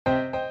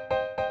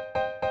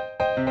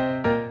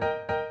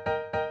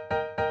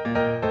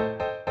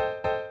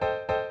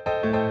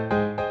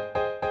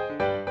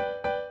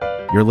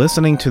You're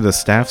listening to the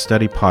Staff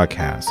Study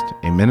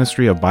Podcast, a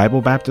ministry of Bible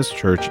Baptist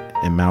Church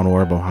in Mount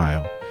Orab,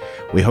 Ohio.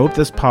 We hope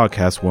this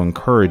podcast will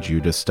encourage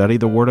you to study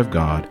the Word of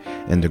God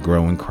and to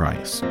grow in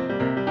Christ.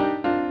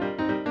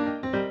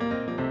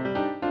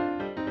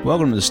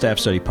 Welcome to the Staff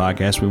Study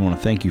Podcast. We want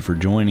to thank you for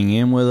joining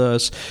in with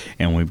us.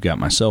 And we've got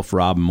myself,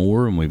 Rob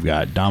Moore, and we've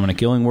got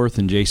Dominic Illingworth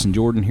and Jason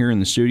Jordan here in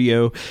the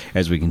studio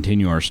as we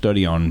continue our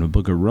study on the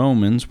book of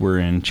Romans. We're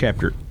in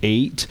chapter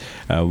 8.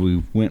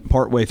 We went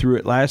partway through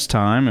it last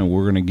time, and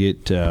we're going to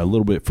get a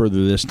little bit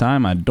further this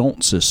time. I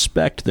don't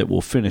suspect that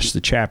we'll finish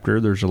the chapter.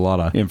 There's a lot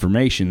of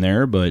information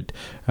there, but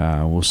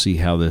we'll see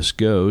how this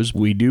goes.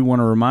 We do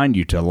want to remind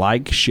you to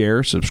like,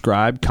 share,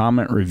 subscribe,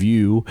 comment,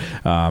 review,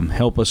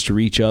 help us to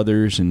reach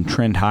others and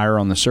trend higher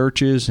on the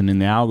searches and in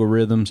the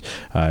algorithms.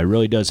 It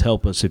really does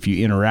help us if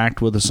you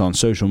interact with us on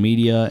social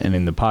media and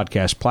in the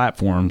podcast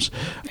platforms.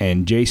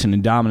 And Jason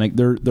and Dominic,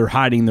 they're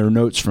hiding their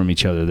notes from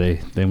each other.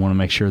 They want to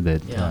make sure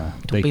that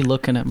don't be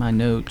looking at my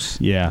notes.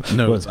 Yeah,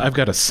 Notes. I've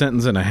got a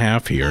sentence and a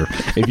half here.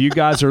 If you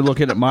guys are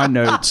looking at my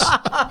notes,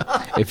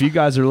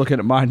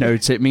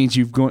 it means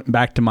you've gone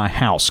back to my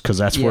house because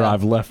that's where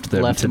I've left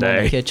them today. Them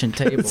on the kitchen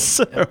table.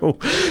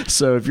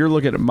 So if you're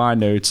looking at my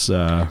notes,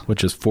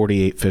 Which is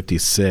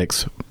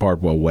 4856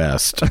 Bardwell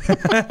West.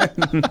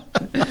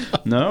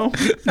 No,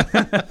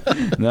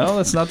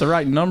 that's not the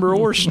right number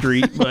or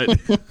street, but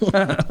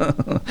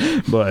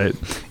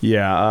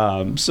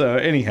yeah. So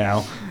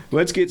anyhow,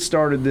 let's get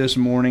started this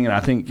morning, and I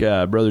think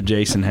Brother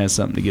Jason has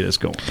something to get us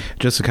going.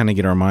 Just to kind of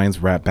get our minds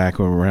wrapped back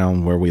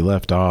around where we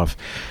left off.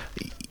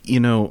 You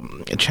know,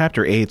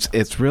 chapter 8,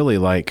 it's really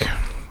like,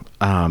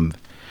 I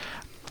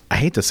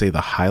hate to say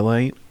the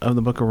highlight of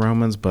the book of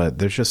Romans, but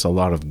there's just a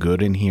lot of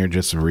good in here,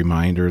 just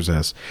reminders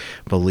as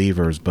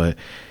believers. But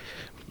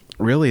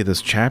really,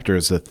 this chapter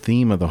is the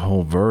theme of the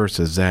whole verse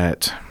is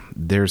that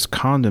there's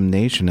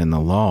condemnation in the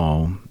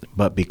law,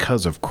 but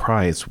because of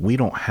Christ, we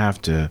don't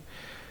have to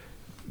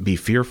be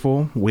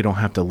fearful. We don't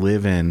have to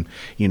live in,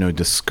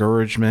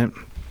 discouragement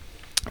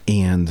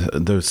and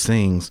those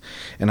things.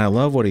 And I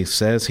love what he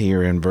says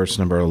here in verse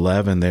number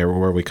 11 there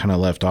where we kind of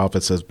left off.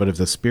 It says, "But if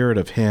the spirit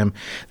of him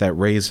that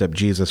raised up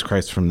Jesus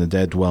Christ from the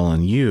dead dwell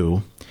in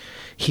you,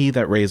 he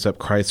that raised up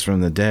Christ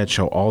from the dead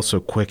shall also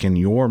quicken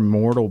your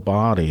mortal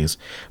bodies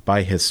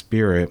by his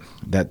spirit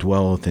that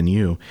dwelleth in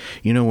you."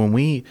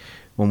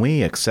 When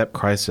we accept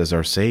Christ as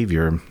our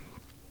Savior,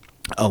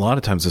 a lot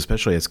of times,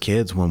 especially as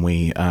kids, when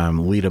we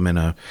lead them in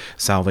a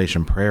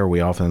salvation prayer, we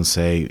often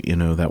say,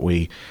 that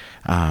we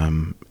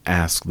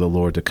ask the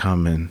Lord to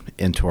come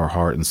into our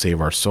heart and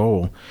save our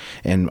soul.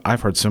 And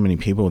I've heard so many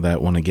people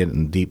that want to get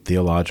in deep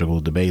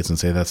theological debates and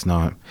say that's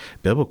not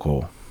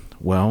biblical.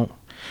 Well,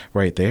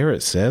 right there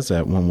it says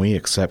that when we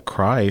accept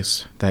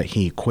Christ, that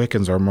he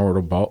quickens our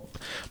mortal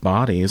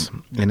bodies,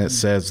 and it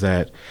says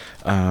that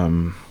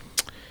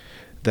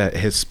that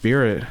his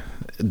spirit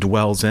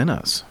dwells in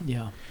us.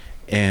 Yeah.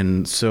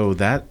 And so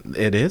that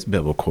it is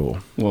biblical.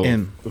 Well,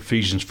 and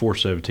Ephesians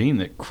 4:17,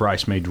 that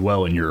Christ may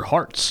dwell in your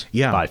hearts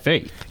by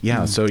faith.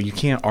 Yeah, so you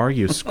can't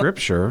argue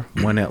Scripture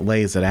when it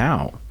lays it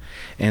out.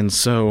 And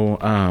so,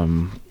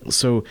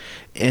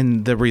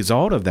 and the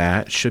result of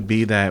that should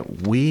be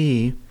that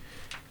we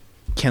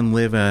can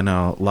live in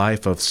a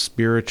life of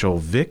spiritual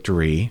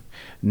victory,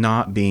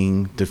 not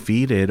being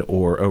defeated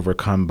or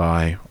overcome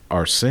by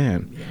our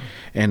sin. Yeah.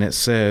 And it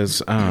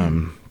says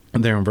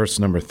there in verse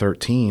number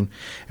 13,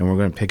 and we're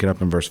going to pick it up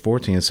in verse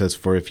 14, it says,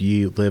 "For if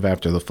ye live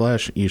after the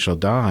flesh, ye shall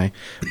die.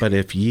 But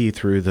if ye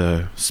through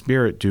the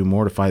Spirit do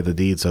mortify the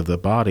deeds of the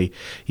body,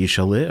 ye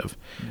shall live."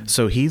 Mm-hmm.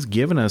 So he's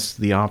given us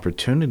the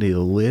opportunity to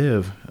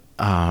live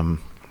a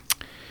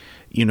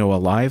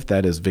life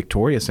that is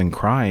victorious in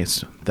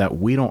Christ, that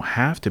we don't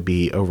have to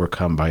be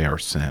overcome by our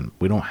sin.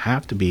 We don't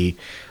have to be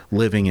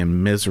living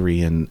in misery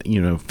and,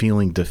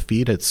 feeling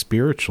defeated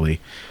spiritually,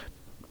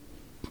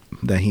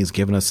 that he's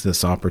given us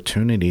this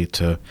opportunity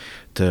to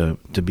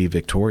be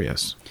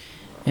victorious.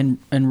 And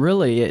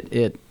really,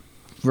 it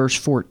verse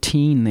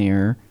 14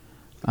 there,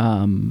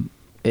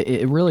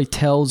 it really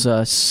tells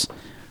us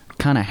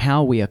kind of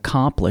how we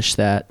accomplish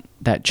that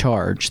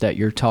charge that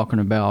you're talking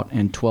about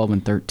in 12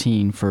 and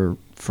 13 for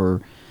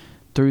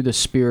through the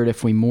Spirit,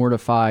 if we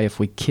mortify, if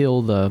we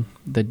kill the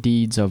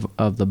deeds of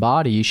the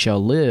body, you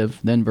shall live.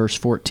 Then verse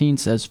 14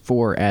 says,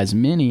 "For as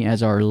many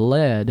as are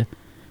led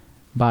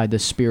by the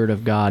Spirit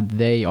of God,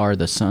 they are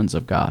the sons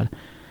of God."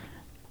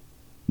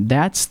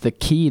 That's the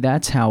key.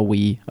 That's how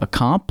we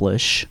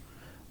accomplish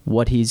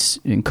what he's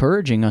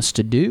encouraging us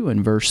to do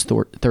in verse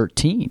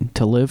 13,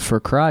 to live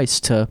for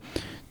Christ,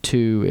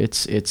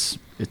 it's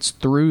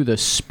through the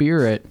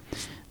Spirit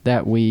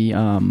that we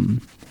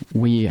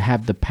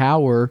have the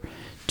power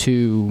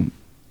to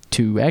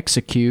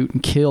execute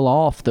and kill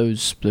off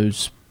those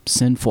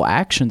sinful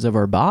actions of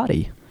our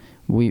body.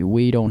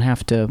 We don't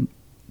have to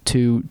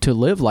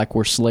live like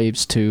we're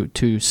slaves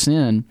to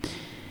sin,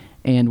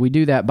 and we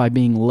do that by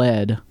being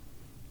led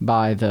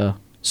by the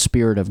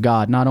Spirit of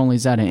God. Not only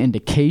is that an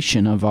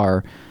indication of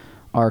our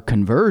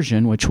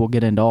conversion, which we'll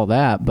get into all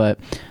that, but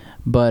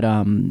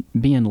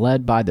being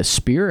led by the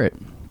Spirit,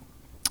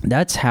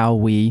 that's how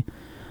we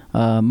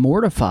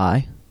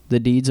mortify the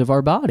deeds of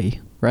our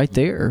body right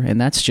there. And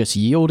that's just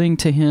yielding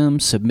to Him,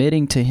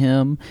 submitting to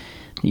Him.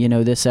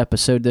 This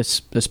episode,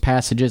 this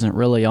passage isn't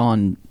really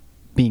on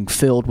being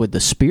filled with the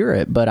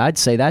Spirit, but I'd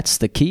say that's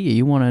the key.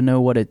 You want to know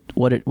what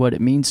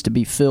it means to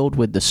be filled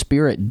with the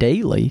Spirit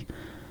daily,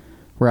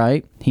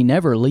 right? He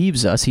never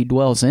leaves us. He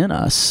dwells in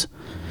us.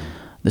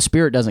 The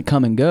Spirit doesn't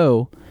come and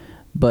go,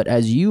 but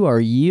as you are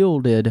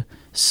yielded,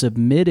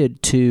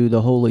 submitted to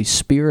the Holy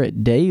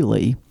Spirit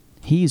daily,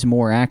 He's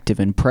more active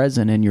and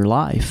present in your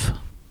life.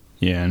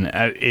 Yeah, and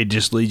it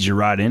just leads you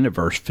right into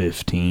verse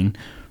 15.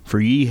 For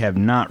ye have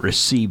not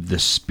received the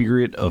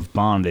spirit of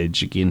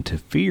bondage again to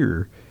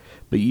fear,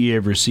 but ye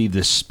have received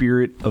the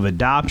spirit of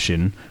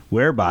adoption,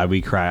 whereby we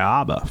cry,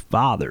 Abba,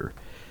 Father.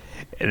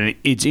 And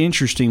it's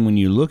interesting when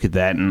you look at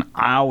that, and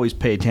I always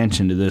pay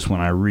attention to this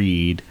when I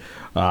read.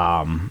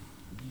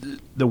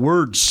 The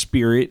word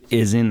spirit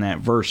is in that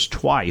verse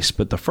twice,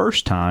 but the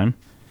first time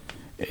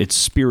it's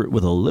spirit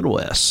with a little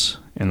s,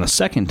 and the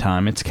second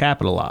time it's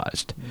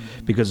capitalized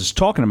because it's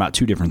talking about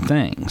two different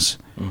things.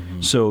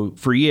 Mm-hmm. So,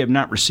 for ye have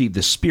not received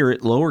the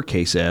spirit,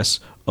 lowercase s,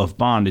 of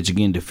bondage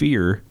again to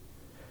fear.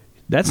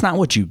 That's not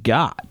what you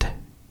got.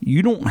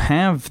 You don't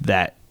have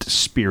that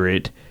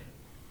spirit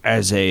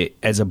as a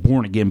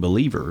born again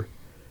believer.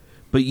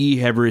 But ye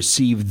have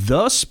received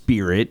the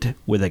Spirit,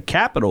 with a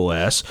capital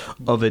S,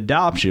 of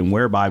adoption,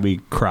 whereby we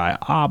cry,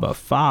 Abba,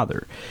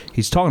 Father.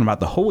 He's talking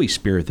about the Holy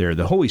Spirit there.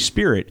 The Holy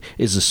Spirit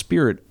is the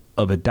spirit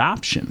of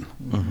adoption.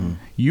 Mm-hmm.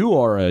 You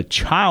are a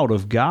child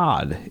of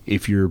God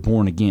if you're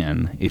born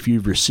again, if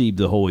you've received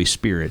the Holy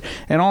Spirit.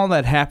 And all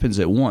that happens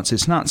at once.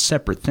 It's not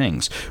separate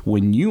things.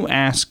 When you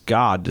ask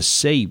God to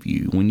save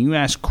you, when you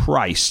ask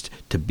Christ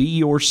to be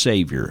your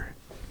Savior,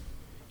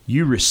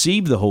 you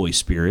receive the Holy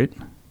Spirit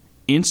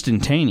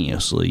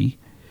instantaneously,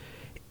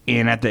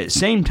 and at the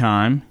same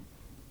time,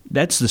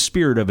 that's the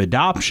spirit of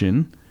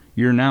adoption.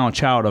 You're now a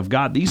child of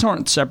God. These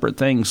aren't separate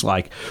things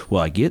like,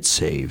 well, I get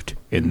saved,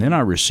 and then I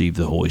receive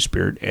the Holy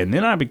Spirit, and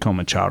then I become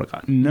a child of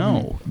God.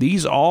 No,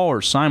 these all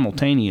are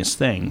simultaneous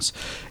things.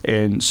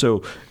 And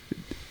so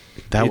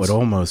that would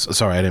almost,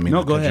 sorry, I didn't mean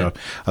to go cut you ahead.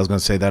 off. I was going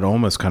to say that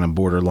almost kind of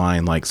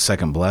borderline like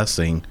second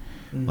blessing.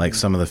 Like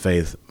some of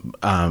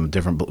the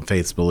different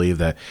faiths believe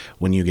that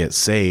when you get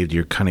saved,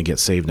 you kind of get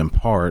saved in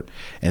part,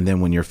 and then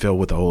when you're filled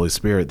with the Holy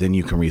Spirit, then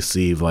you can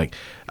receive like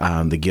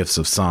the gifts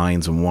of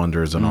signs and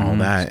wonders and all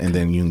that, and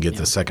then you can get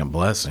the second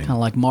blessing. Kind of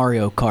like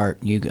Mario Kart,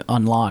 you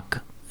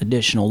unlock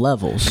additional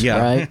levels,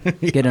 right?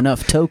 Get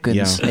enough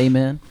tokens,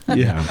 amen.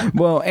 Yeah.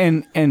 Well,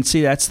 and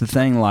see, that's the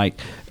thing. Like,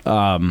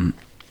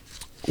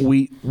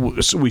 we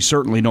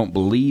certainly don't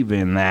believe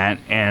in that,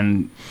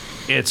 and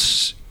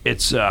it's.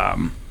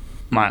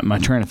 My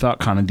train of thought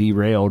kind of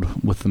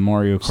derailed with the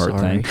Mario Kart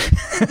thing,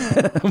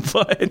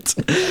 but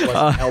it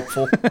wasn't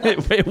helpful.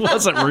 It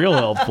wasn't real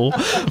helpful.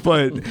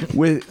 But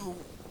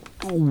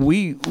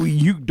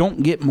you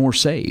don't get more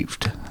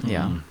saved.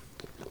 Yeah,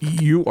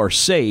 you are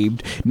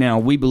saved. Now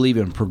we believe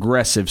in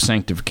progressive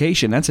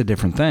sanctification. That's a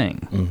different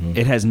thing. Mm-hmm.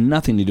 It has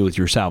nothing to do with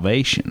your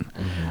salvation.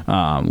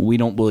 Mm-hmm. We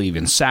don't believe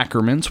in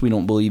sacraments. We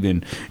don't believe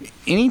in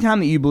anytime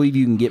that you believe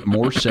you can get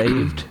more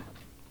saved.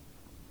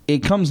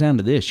 It comes down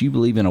to this. You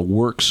believe in a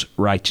works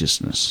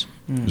righteousness,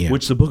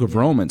 which the book of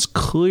Romans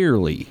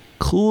clearly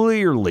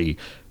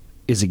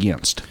is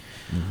against.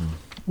 Mm-hmm.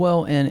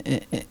 Well,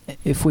 and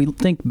if we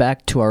think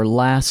back to our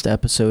last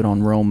episode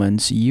on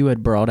Romans, you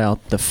had brought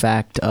out the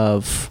fact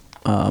of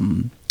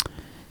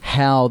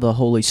how the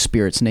Holy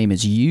Spirit's name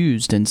is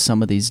used in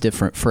some of these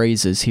different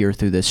phrases here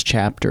through this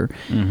chapter.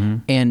 Mm-hmm.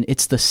 And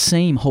it's the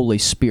same Holy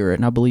Spirit,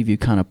 and I believe you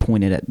kind of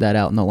pointed that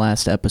out in the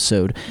last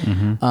episode.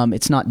 Mm-hmm.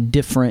 It's not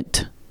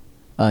different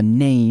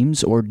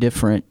names or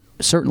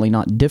certainly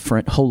not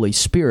different Holy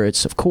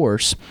Spirits, of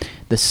course.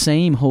 The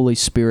same Holy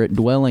Spirit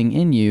dwelling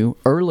in you.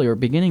 Earlier,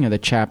 beginning of the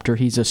chapter,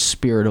 He's a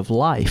spirit of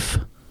life,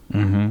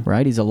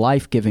 right? He's a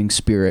life-giving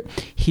spirit.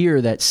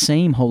 Here, that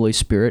same Holy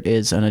Spirit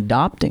is an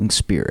adopting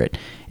spirit.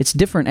 It's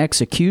different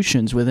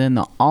executions within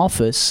the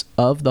office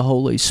of the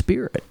Holy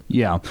Spirit.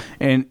 Yeah,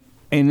 and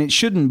it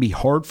shouldn't be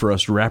hard for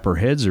us to wrap our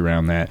heads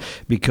around that,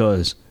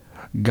 because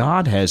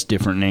God has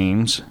different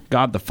names.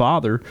 God the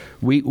Father,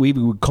 we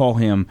would call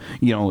Him,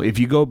 if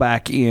you go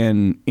back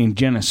in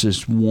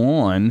Genesis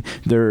 1,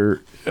 the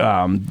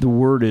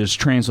word is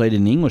translated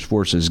in English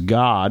for us as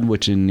God,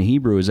 which in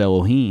Hebrew is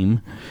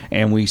Elohim,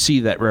 and we see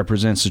that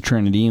represents the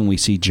Trinity, and we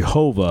see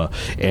Jehovah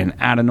and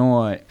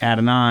Adonai,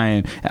 and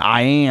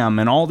I Am,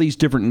 and all these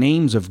different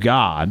names of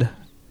God.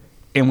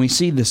 And we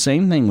see the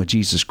same thing with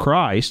Jesus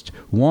Christ,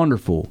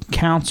 Wonderful,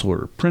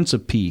 Counselor, Prince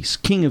of Peace,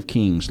 King of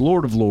Kings,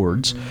 Lord of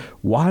Lords. Mm-hmm.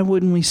 Why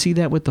wouldn't we see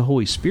that with the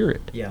Holy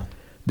Spirit? Yeah.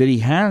 That He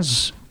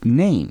has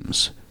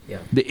names. Yeah.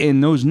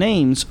 And those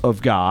names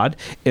of God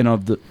and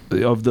of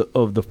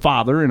the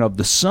Father and of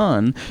the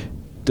Son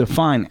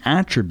define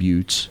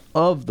attributes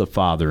of the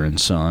Father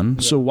and Son.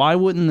 Yeah. So why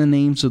wouldn't the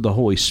names of the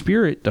Holy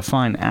Spirit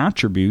define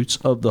attributes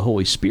of the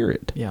Holy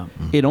Spirit? Yeah.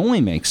 It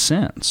only makes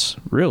sense,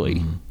 really.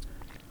 Mm-hmm.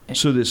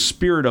 So this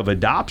spirit of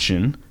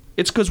adoption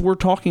It's because we're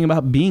talking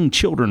about being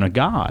children of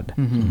God.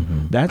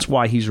 That's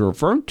why he's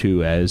referred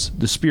to as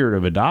the spirit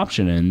of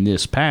adoption in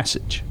this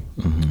passage.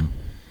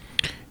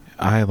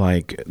 I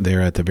like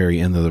there at the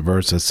very end of the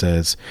verse, it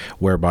says,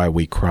 whereby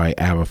we cry,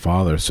 Abba,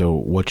 Father. So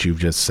what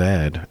you've just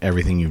said,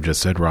 everything you've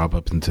just said, Rob,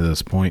 up until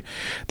this point,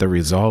 the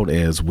result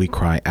is we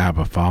cry,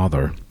 Abba,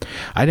 Father.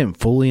 I didn't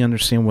fully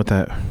understand what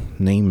that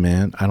name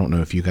meant. I don't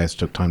know if you guys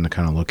took time to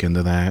kind of look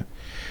into that.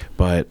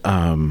 But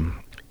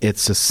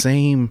it's the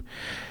same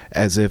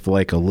as if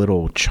like a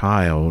little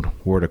child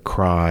were to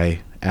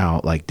cry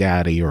out like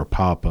daddy or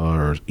papa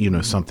or, you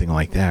know, something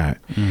like that.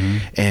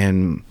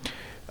 And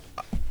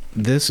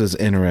this is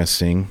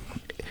interesting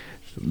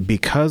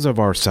because of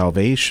our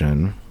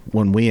salvation.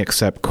 When we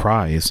accept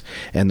Christ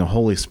and the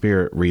Holy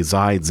Spirit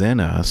resides in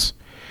us,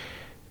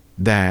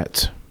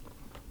 that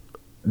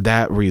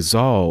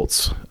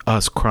results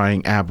us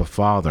crying Abba,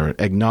 Father,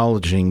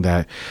 acknowledging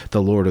that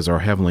the Lord is our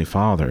Heavenly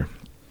Father.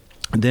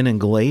 Then in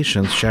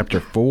Galatians chapter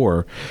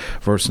 4,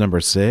 verse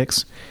number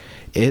 6,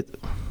 it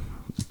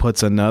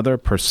puts another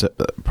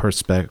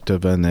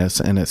perspective in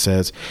this, and it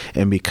says,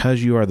 and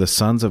because you are the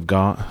sons of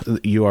God,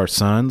 you are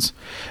sons,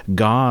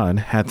 God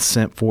hath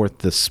sent forth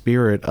the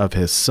Spirit of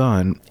his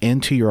Son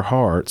into your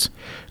hearts,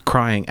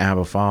 crying,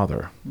 Abba,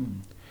 Father.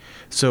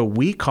 So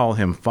we call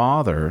him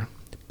Father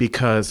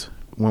because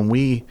when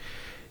we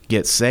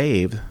get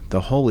saved,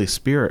 the Holy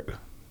Spirit,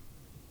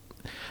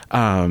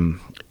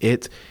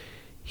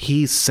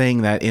 he's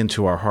saying that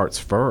into our hearts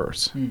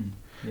first.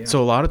 Yeah.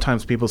 So a lot of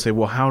times people say,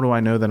 well, how do I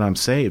know that I'm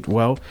saved?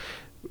 Well,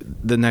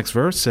 the next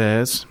verse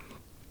says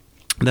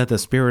that the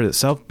Spirit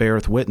itself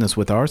beareth witness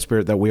with our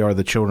spirit that we are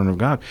the children of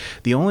God.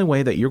 The only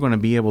way that you're going to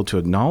be able to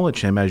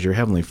acknowledge him as your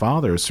Heavenly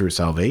Father is through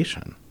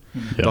salvation.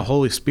 Yeah. The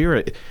Holy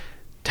Spirit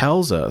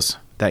tells us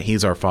that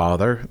he's our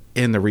Father,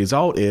 and the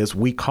result is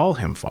we call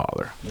him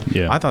Father.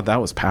 Yeah. I thought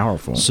that was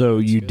powerful. So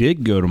you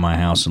did go to my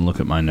house and look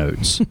at my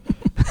notes.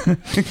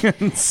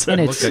 So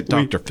look at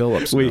Dr.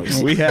 Phillips'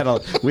 notes. We had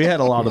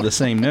a lot of the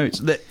same notes.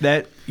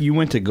 That you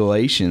went to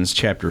Galatians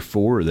chapter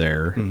 4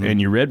 there,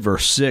 and you read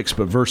verse 6,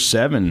 but verse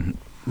 7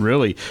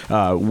 really,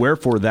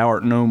 wherefore thou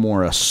art no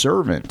more a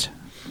servant,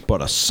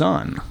 but a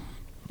son.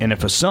 And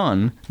if a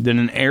son, then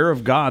an heir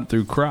of God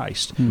through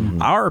Christ.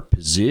 Our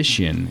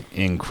position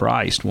in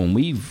Christ, when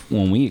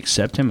we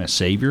accept him as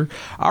Savior,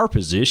 our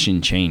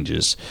position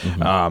changes.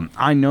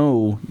 I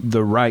know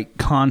the right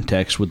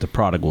context with the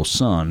prodigal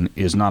son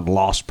is not a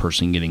lost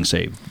person getting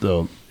saved.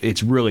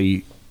 It's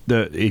really,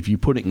 if you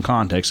put it in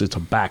context, it's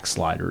a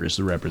backslider is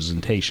the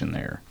representation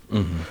there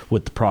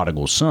with the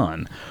prodigal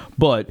son.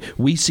 But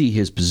we see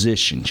his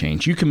position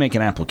change. You can make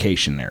an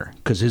application there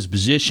because his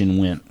position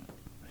went.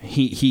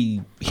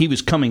 He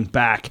was coming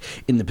back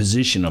in the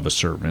position of a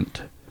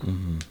servant,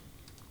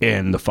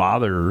 and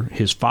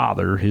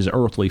his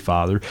earthly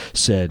father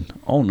said,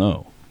 "Oh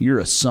no, you're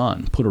a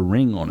son. Put a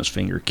ring on his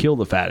finger. Kill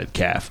the fatted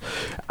calf."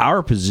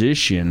 Our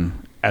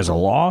position as a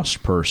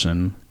lost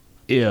person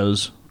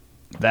is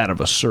that of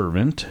a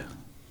servant,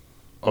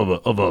 of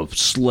a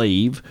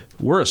slave.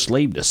 We're a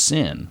slave to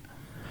sin,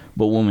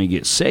 but when we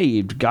get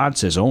saved, God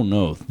says, "Oh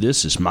no,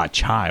 this is my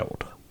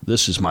child.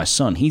 This is my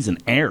son. He's an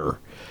heir."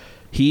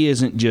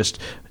 He's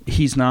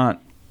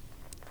not,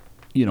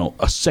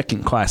 a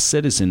second-class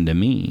citizen to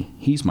me.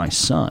 He's my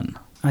son.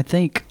 I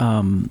think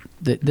that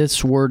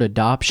this word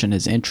adoption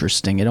is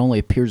interesting. It only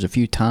appears a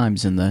few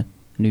times in the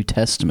New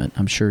Testament.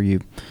 I'm sure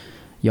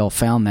y'all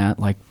found that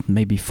like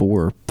maybe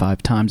 4 or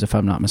 5 times, if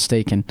I'm not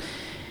mistaken.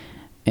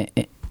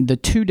 The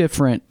two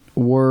different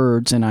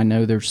words, and I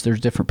know there's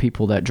different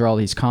people that draw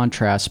these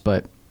contrasts,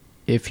 but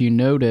if you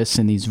notice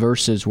in these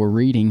verses we're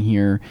reading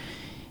here,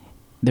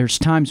 there's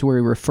times where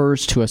he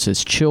refers to us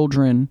as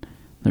children.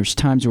 There's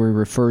times where he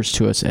refers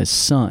to us as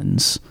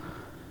sons.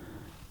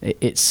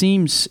 It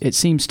seems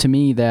to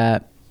me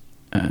that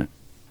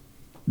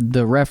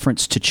the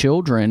reference to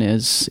children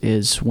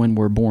is when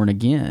we're born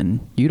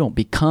again. You don't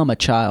become a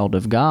child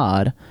of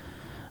God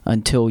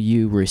until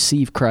you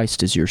receive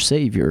Christ as your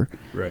Savior,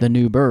 right. The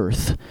new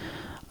birth.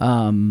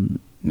 And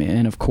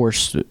of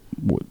course,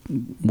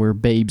 we're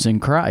babes in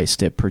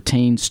Christ. It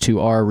pertains to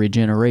our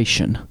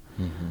regeneration.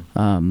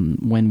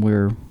 When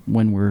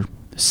we're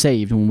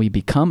saved, when we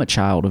become a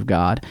child of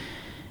God.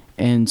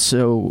 And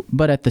so,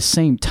 but at the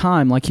same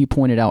time, like you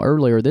pointed out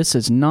earlier, this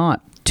is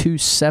not two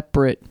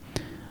separate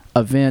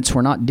events.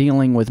 We're not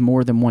dealing with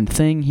more than one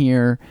thing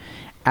here.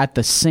 At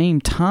the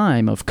same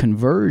time of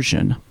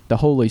conversion, the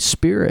Holy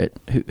Spirit,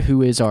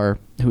 who is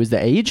the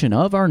agent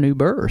of our new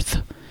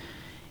birth,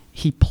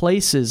 he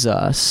places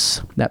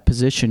us, that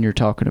position you're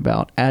talking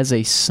about, as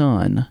a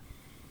son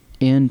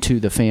into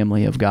the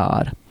family of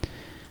God.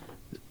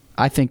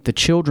 I think the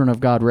children of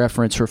God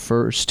reference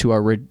refers to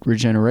our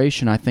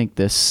regeneration. I think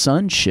this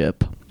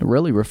sonship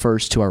really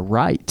refers to our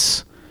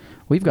rights.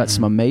 We've got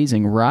some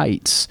amazing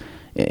rights.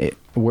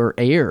 We're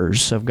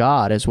heirs of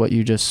God, as what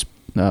you just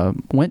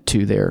went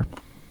to there.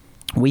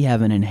 We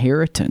have an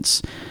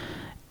inheritance.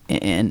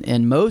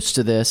 And most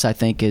of this, I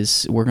think,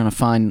 is we're going to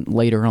find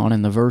later on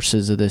in the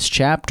verses of this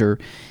chapter,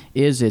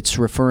 is it's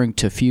referring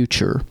to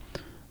future.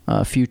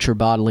 future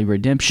bodily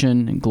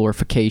redemption and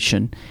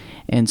glorification.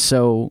 And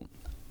so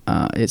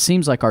it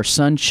seems like our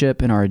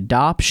sonship and our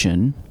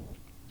adoption,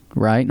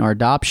 right? And our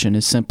adoption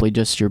is simply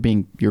just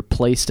you're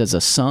placed as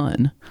a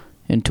son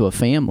into a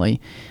family.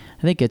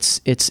 I think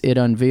it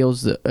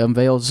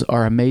unveils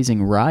our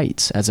amazing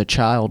rights as a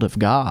child of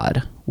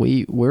God.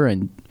 We're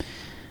in.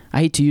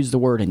 I hate to use the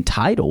word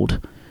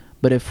entitled,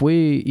 but if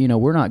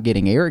we're not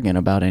getting arrogant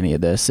about any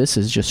of this. This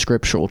is just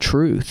scriptural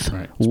truth.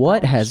 Right.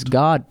 What has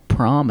God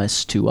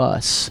promised to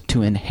us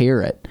to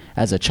inherit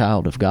as a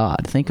child of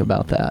God? Think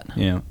about that.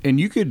 Yeah, and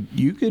you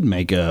could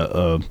make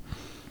an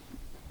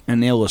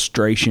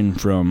illustration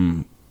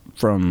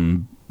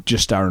from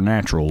just our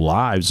natural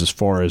lives as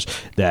far as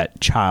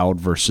that child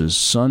versus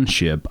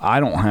sonship.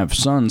 I don't have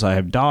sons, I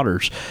have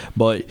daughters,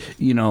 but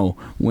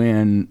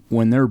when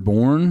they're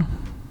born,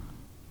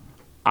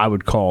 I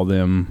would call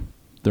them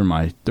they're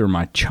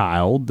my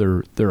child,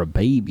 they're a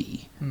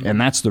baby. And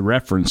that's the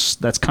reference,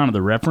 that's kind of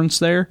the reference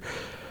there.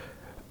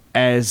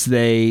 As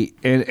they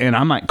and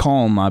I might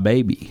call them my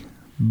baby,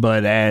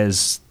 but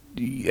as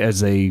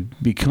they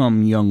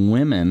become young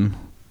women,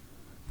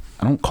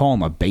 I don't call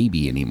them a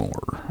baby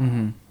anymore.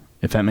 Mm-hmm.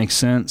 If that makes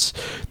sense.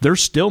 They're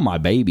still my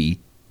baby.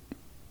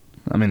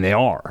 I mean, they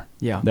are.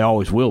 Yeah. They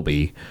always will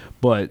be.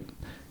 But,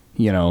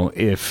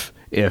 if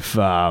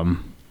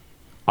I'm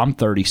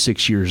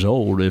 36 years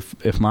old,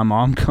 if my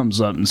mom comes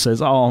up and says,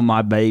 "Oh,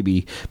 my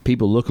baby,"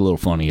 people look a little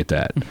funny at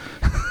that.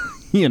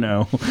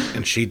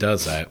 And she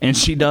does that. And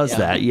she does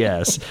that,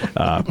 yes.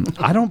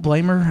 I don't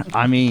blame her.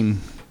 I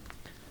mean,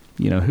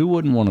 who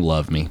wouldn't want to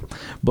love me?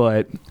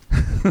 But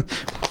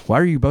why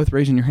are you both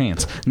raising your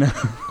hands? No.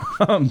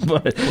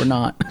 But We're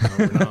not. No,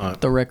 we're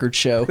not. The record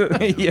show.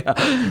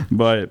 yeah.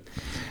 But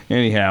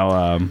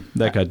anyhow,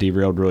 that got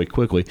derailed really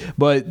quickly.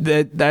 But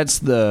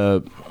that's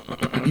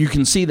you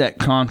can see that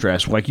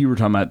contrast, like you were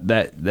talking about,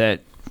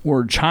 that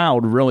word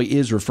child really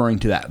is referring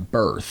to that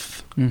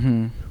birth.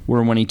 Mm-hmm.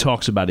 Where when he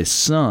talks about his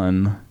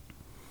son,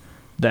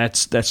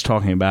 that's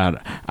talking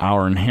about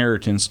our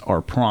inheritance,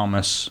 our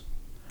promise,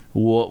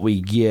 what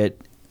we get,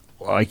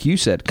 like you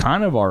said,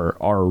 kind of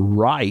our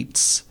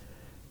rights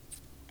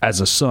as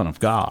a son of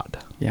God.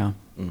 Yeah.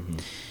 Mm-hmm.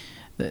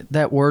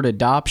 That word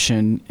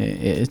adoption,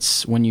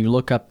 it's when you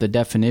look up the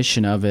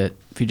definition of it,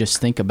 if you just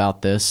think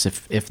about this,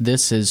 if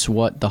this is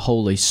what the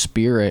Holy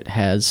Spirit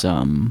has,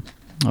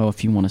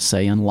 if you want to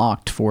say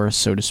unlocked for us,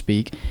 so to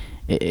speak,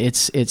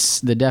 it's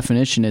the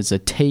definition is a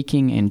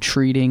taking and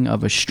treating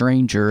of a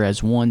stranger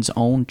as one's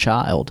own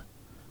child,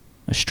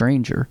 a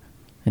stranger.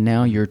 And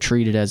now you're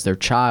treated as their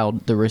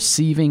child, the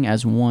receiving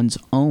as one's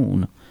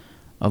own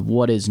of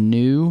what is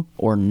new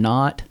or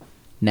not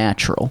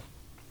natural.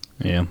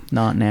 Yeah.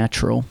 Not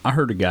natural. I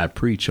heard a guy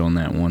preach on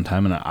that one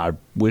time, and I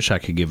wish I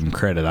could give him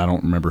credit. I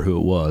don't remember who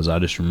it was. I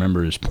just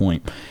remember his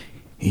point.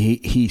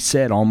 He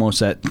said almost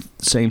that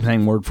same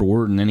thing word for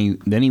word, and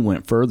then he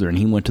went further, and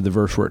he went to the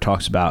verse where it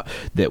talks about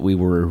that we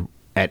were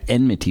at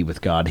enmity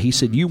with God. He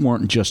said you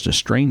weren't just a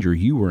stranger,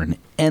 you were an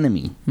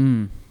enemy.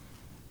 And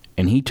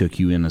he took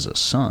you in as a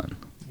son.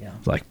 Yeah.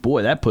 Like,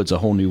 boy, that puts a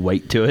whole new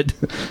weight to it.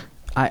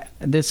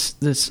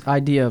 This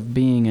idea of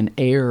being an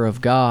heir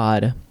of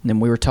God,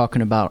 and we were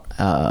talking about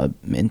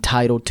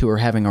entitled to or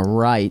having a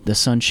right. The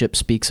sonship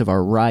speaks of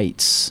our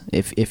rights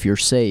if you're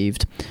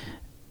saved.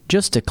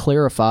 Just to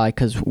clarify,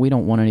 because we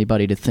don't want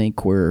anybody to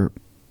think we're,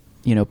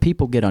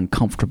 people get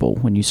uncomfortable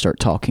when you start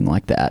talking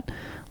like that.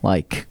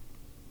 Like,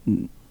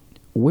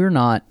 we're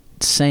not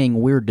saying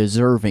we're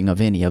deserving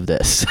of any of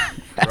this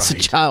as a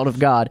child of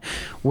God.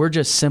 We're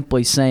just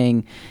simply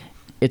saying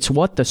it's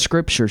what the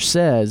Scripture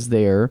says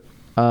there.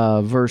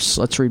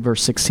 Let's read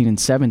verse 16 and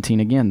 17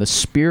 again. The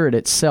Spirit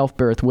itself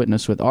beareth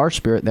witness with our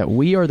spirit that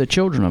we are the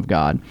children of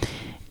God.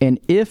 And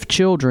if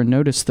children,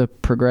 notice the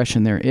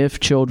progression there, if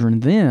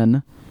children,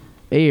 then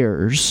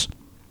heirs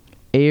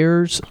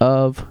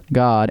of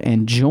God,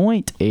 and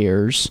joint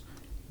heirs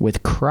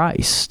with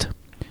Christ.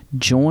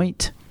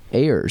 Joint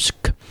heirs,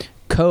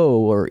 co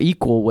or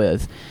equal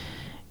with.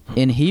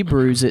 In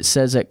Hebrews, it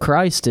says that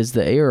Christ is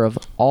the heir of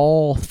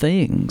all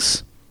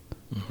things.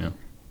 Yeah.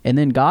 And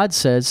then God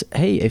says,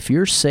 hey, if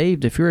you're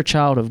saved, if you're a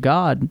child of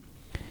God,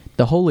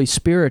 the Holy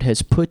Spirit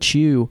has put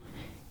you,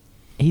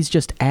 He's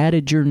just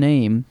added your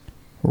name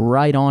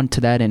right on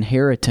to that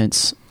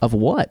inheritance of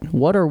what?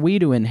 What are we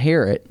to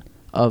inherit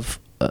of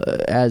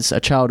as a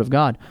child of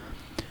God?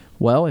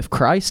 Well, if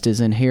Christ is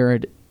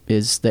the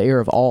heir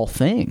of all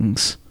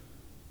things,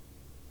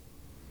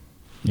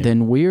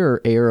 then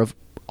we're heir of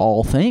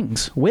all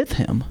things with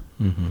Him.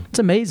 Mm-hmm. It's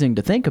amazing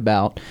to think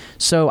about.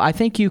 So I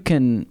think you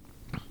can,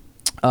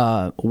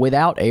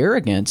 without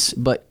arrogance,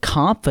 but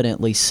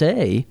confidently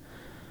say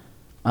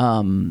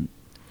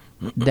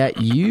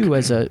that you,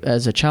 as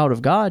a child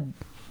of God,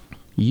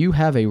 you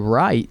have a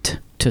right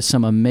to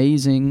some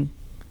amazing,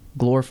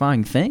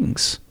 glorifying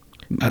things,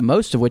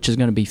 most of which is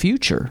going to be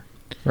future,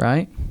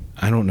 right?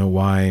 I don't know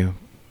why.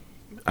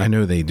 I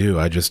know they do.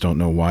 I just don't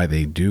know why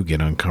they do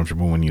get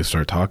uncomfortable when you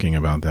start talking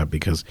about that,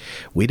 because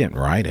we didn't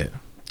write it.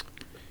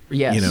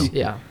 Yes.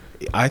 Yeah.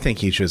 I think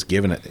He's just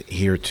given it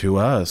here to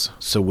us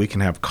so we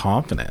can have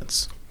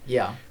confidence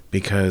Yeah.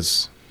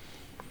 Because,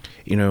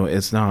 we know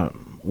it's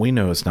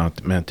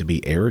not meant to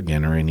be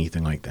arrogant or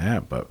anything like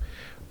that, but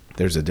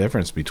there's a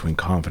difference between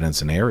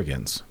confidence and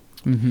arrogance.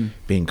 Mm-hmm.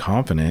 Being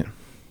confident,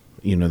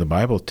 the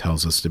Bible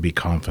tells us to be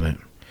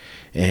confident.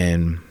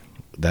 And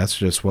that's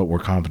just what we're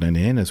confident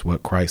in, is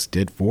what Christ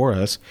did for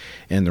us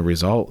and the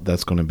result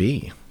that's going to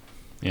be.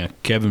 Yeah,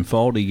 Kevin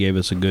Faldy gave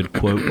us a good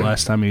quote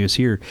last time he was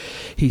here.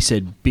 He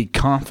said, "Be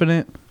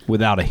confident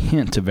without a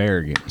hint of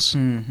arrogance."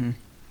 Mm-hmm.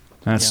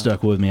 That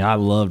stuck with me. I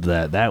loved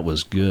that. That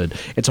was good.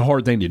 It's a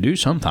hard thing to do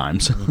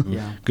sometimes.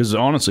 Yeah. Because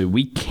honestly,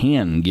 we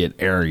can get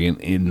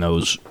arrogant in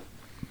those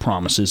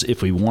promises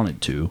if we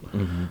wanted to.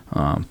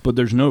 Mm-hmm. But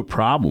there's no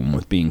problem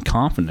with being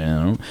confident in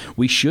them.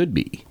 We should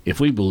be. If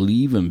we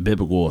believe in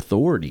biblical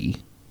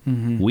authority,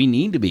 we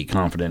need to be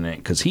confident in it,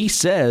 because he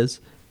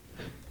says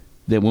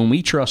that when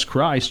we trust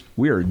Christ,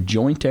 we are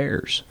joint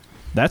heirs.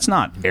 That's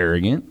not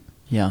arrogant.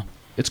 Yeah.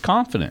 It's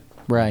confident.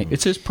 Right.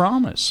 It's his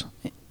promise.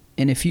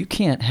 And if you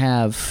can't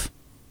have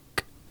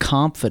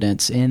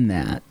confidence in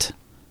that,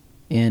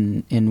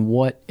 in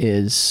what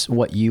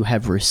you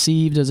have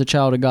received as a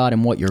child of God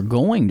and what you're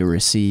going to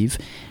receive,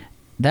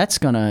 that's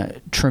going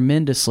to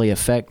tremendously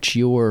affect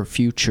your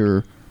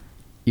future,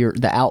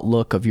 the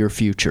outlook of your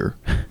future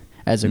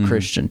as a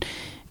Christian.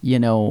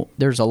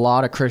 There's a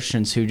lot of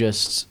Christians who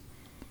just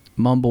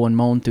mumble and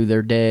moan through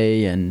their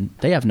day, and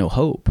they have no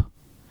hope.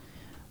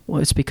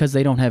 Well, it's because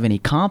they don't have any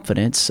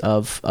confidence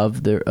of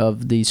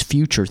these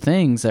future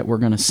things that we're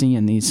going to see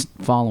in these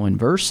following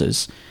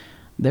verses.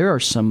 There are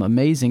some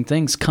amazing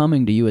things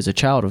coming to you as a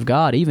child of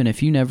God, even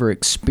if you never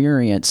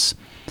experience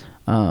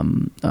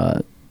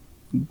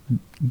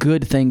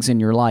good things in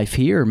your life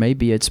here.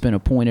 Maybe it's been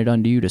appointed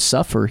unto you to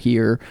suffer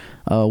here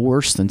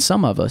worse than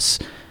some of us.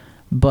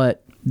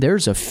 But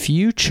there's a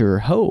future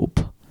hope.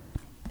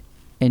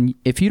 And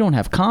if you don't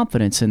have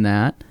confidence in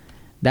that,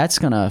 that's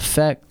going to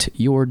affect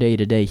your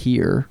day-to-day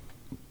here.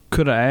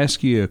 Could I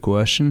ask you a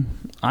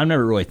question? I've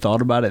never really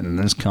thought about it in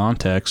this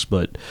context,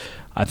 but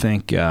I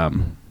think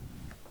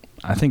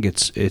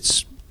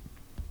it's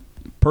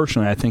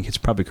personally, I think it's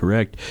probably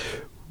correct.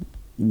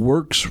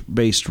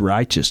 Works-based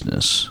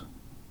righteousness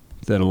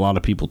that a lot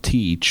of people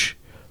teach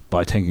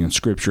by taking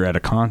Scripture out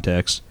of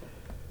context,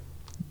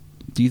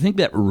 do you think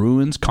that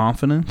ruins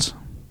confidence?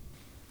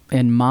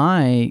 And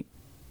my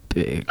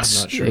I'm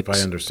not sure if I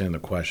understand the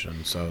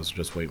question, so I was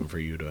just waiting for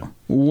you to.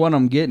 What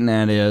I'm getting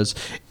at is,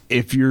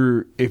 if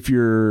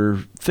you're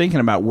thinking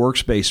about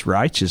works-based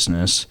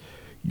righteousness,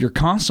 you're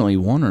constantly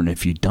wondering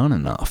if you've done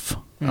enough.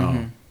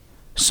 Oh.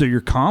 So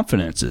your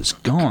confidence is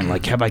gone.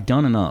 Like, have I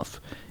done enough?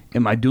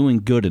 Am I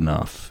doing good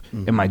enough?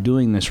 Am I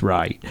doing this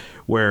right?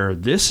 Where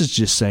this is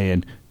just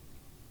saying,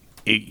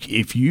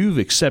 if you've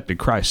accepted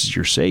Christ as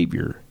your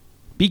Savior,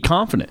 be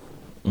confident.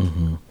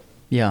 Mm-hmm.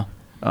 Yeah.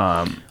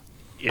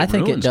 I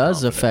think it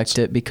does affect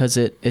it, because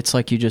it's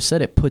like you just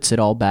said, it puts it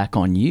all back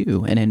on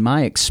you. And in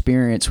my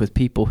experience with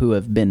people who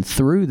have been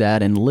through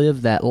that and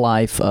lived that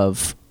life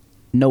of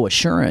no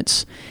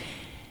assurance,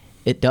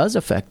 it does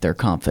affect their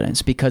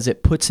confidence, because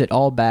it puts it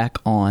all back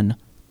on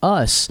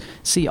us.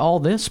 See,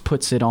 all this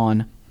puts it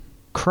on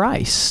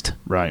Christ.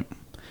 Right.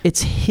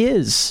 It's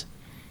his.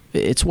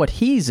 It's what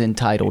he's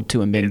entitled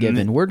to and been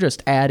given. We're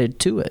just added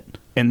to it.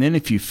 And then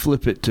if you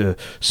flip it to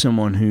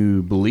someone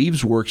who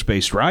believes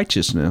works-based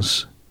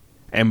righteousness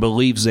and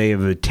believes they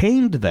have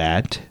attained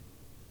that,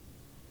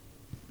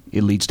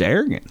 it leads to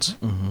arrogance.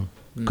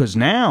 Because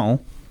now,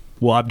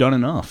 well, I've done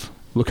enough.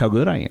 Look how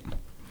good I am.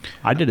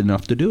 I did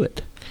enough to do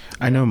it.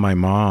 I know my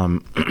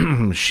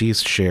mom,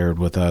 she's shared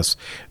with us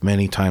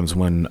many times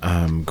when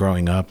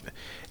growing up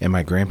in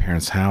my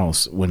grandparents'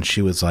 house, when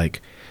she was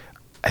like,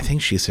 I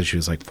think she said she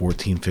was like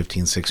 14,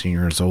 15, 16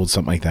 years old,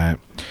 something like that.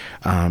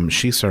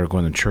 She started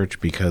going to church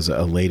because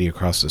a lady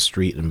across the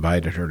street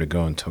invited her to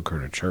go and took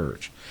her to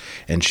church.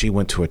 And she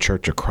went to a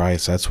Church of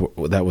Christ.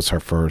 That was her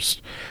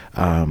first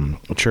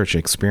church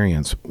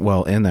experience.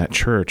 Well, in that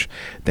church,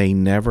 they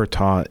never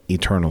taught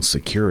eternal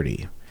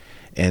security.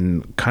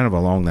 And kind of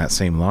along that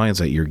same lines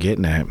that you're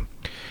getting at,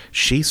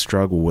 she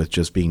struggled with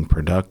just being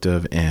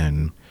productive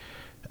in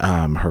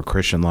her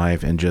Christian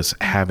life and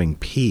just having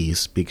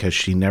peace, because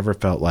she never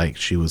felt like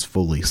she was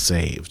fully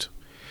saved.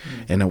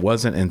 And it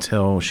wasn't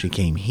until she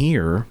came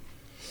here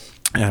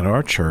at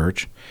our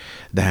church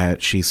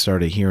that she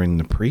started hearing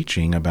the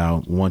preaching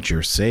about once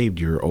you're saved,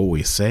 you're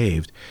always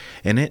saved.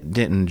 And it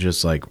didn't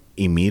just like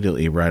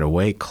immediately right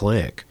away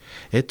click.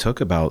 It took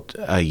about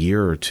a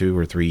year or 2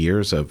 or 3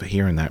 years of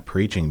hearing that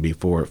preaching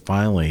before it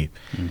finally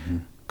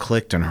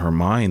clicked in her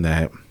mind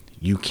that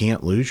you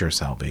can't lose your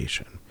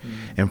salvation.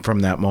 And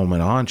from that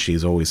moment on,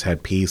 she's always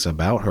had peace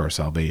about her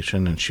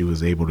salvation, and she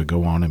was able to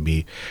go on and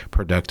be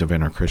productive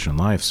in her Christian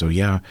life. So,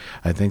 yeah,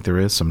 I think there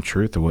is some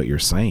truth to what you're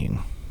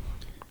saying.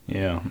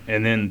 Yeah,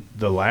 and then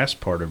the last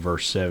part of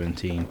verse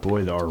 17,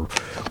 boy, our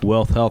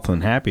wealth, health,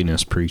 and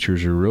happiness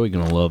preachers are really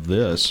going to love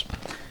this.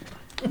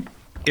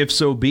 If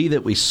so be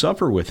that we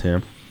suffer with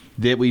him,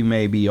 that we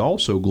may be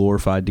also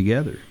glorified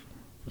together.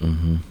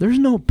 There's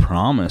no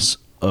promise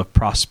of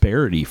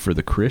prosperity for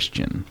the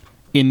Christian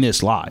in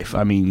this life.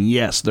 I mean,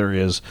 yes, there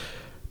is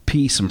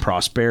peace and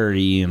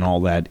prosperity and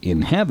all that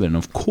in heaven,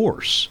 of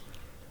course.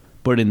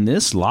 But in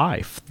this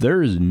life,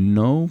 there is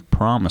no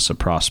promise of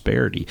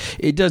prosperity.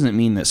 It doesn't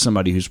mean that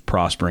somebody who's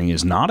prospering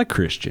is not a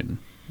Christian.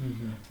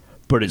 Mm-hmm.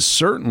 But it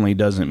certainly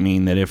doesn't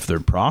mean that if they're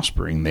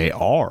prospering, they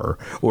are,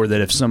 or that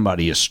if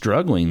somebody is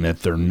struggling, that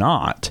they're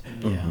not.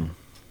 Yeah.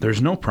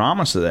 There's no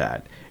promise of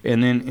that.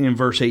 And then in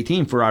verse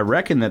 18, for I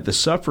reckon that the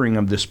suffering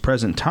of this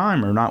present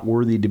time are not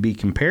worthy to be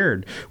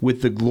compared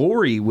with the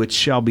glory which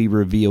shall be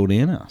revealed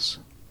in us.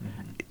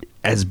 Mm-hmm.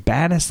 As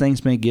bad as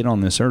things may get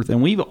on this earth,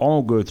 and we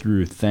all go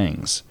through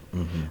things.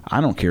 Mm-hmm.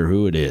 I don't care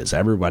who it is.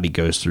 Everybody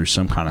goes through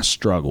some kind of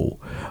struggle.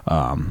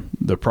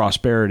 The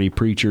prosperity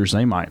preachers,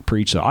 they might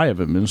preach that I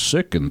haven't been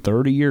sick in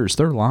 30 years.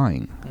 They're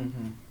lying.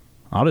 Mm-hmm.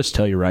 I'll just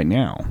tell you right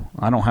now,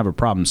 I don't have a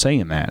problem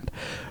saying that.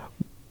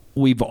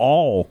 We've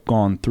all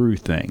gone through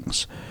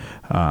things.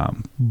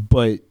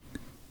 But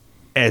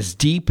as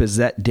deep as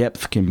that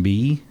depth can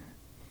be,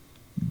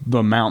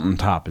 the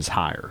mountaintop is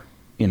higher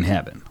in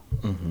heaven.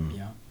 Mm-hmm.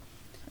 Yeah.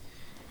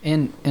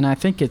 And I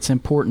think it's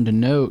important to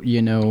note,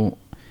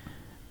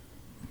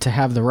 to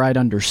have the right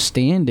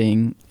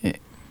understanding,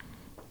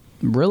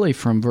 really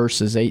from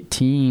verses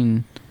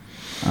 18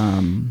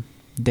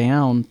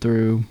 down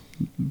through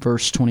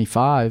verse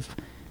 25,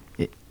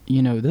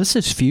 this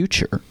is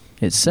future.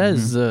 It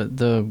says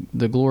mm-hmm.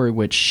 the glory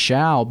which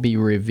shall be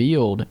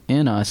revealed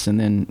in us, and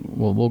then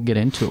we'll get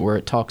into it where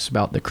it talks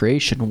about the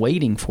creation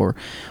waiting for.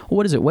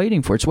 What is it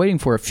waiting for? It's waiting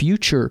for a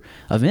future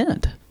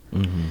event.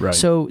 Mm-hmm. Right.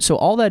 So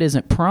all that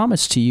isn't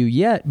promised to you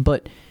yet,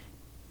 but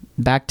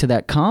back to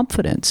that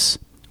confidence,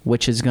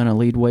 which is going to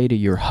lead way to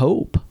your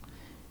hope.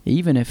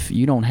 Even if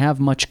you don't have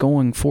much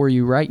going for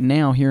you right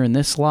now here in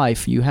this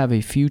life, you have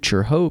a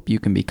future hope you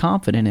can be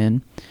confident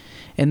in.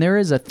 And there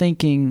is a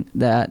thinking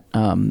that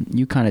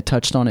you kind of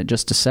touched on it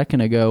just a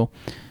second ago,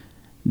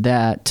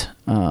 that,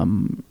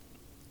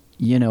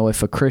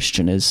 if a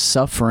Christian is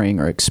suffering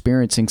or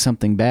experiencing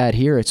something bad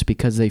here, it's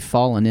because they've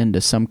fallen into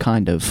some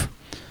kind of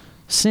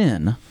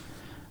sin.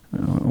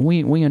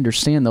 We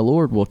understand the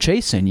Lord will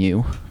chasten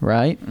you,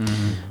 right?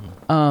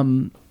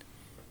 Mm-hmm.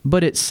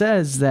 But it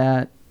says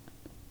that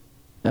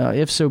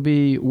if so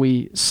be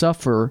we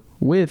suffer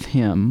with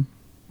him,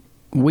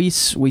 we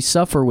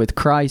suffer with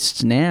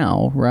Christ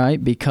now,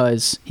 right?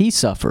 Because he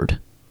suffered.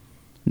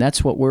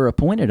 That's what we're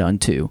appointed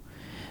unto.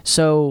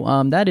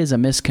 So that is a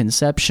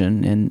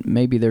misconception, and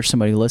maybe there's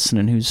somebody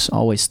listening who's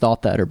always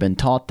thought that or been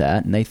taught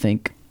that, and they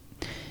think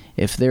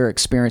if they're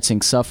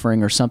experiencing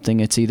suffering or something,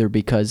 it's either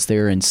because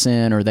they're in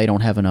sin or they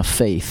don't have enough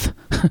faith.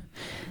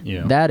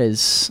 Yeah. That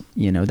is,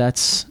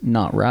 that's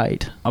not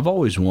right. I've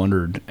always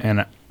wondered,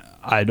 and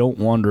I don't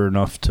wonder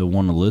enough to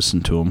want to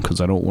listen to them because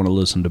I don't want to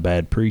listen to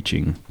bad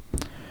preaching.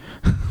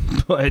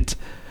 But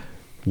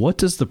what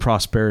does the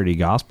prosperity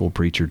gospel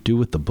preacher do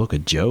with the book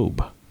of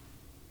Job?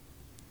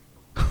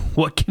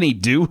 What can he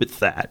do with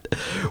that?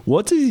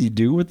 What does he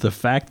do with the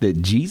fact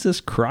that Jesus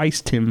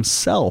Christ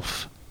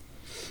himself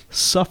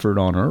suffered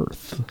on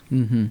earth?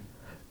 Mm-hmm.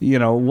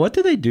 What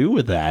do they do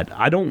with that?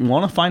 I don't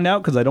want to find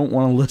out because I don't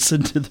want to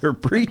listen to their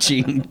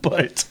preaching,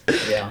 but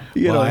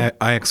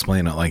I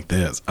explain it like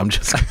this. I'm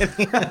just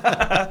kidding.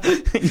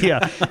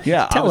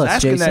 yeah. Tell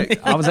us, Jason.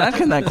 I was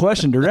asking that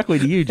question directly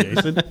to you,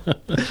 Jason.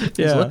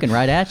 He's looking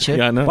right at you.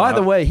 Yeah, I know. By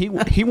the way, he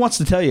wants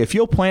to tell you, if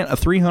you'll plant a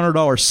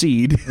 $300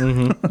 seed,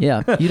 mm-hmm.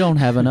 Yeah, you don't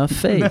have enough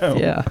faith. No.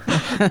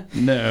 Yeah,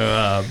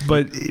 no.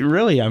 But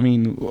really, I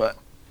mean,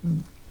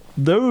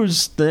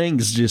 those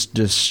things just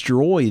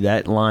destroy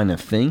that line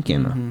of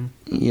thinking.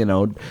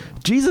 Mm-hmm.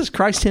 Jesus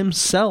Christ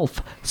himself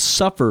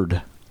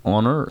suffered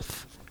on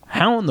earth.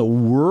 How in the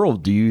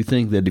world do you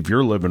think that if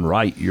you're living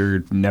right,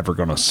 you're never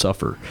going to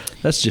suffer?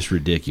 That's just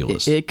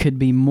ridiculous. It could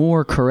be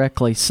more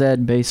correctly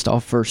said based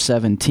off verse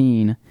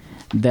 17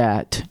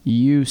 that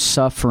you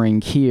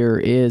suffering here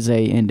is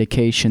a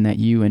indication that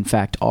you, in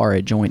fact, are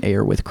a joint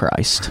heir with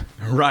Christ.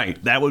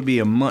 Right. That would be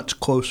a much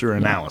closer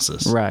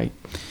analysis. Right.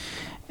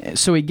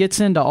 So he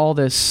gets into all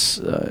this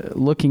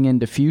looking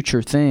into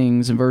future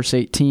things. In verse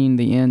 18,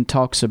 the end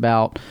talks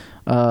about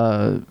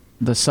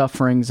the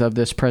sufferings of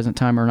this present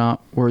time are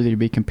not worthy to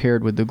be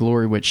compared with the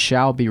glory which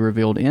shall be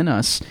revealed in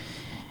us.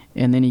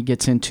 And then he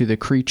gets into the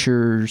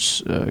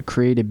creatures,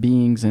 created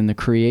beings, and the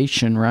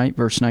creation, right?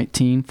 Verse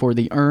 19, for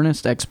the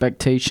earnest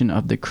expectation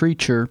of the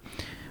creature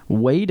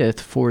waiteth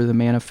for the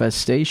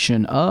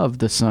manifestation of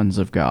the sons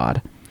of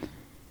God.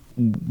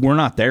 We're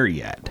not there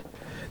yet.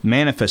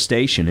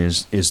 Manifestation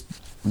is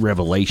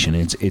revelation.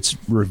 It's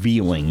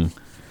revealing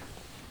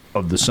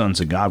of the sons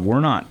of God.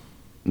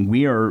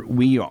 We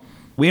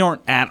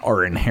aren't at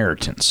our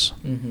inheritance.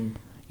 Mm-hmm.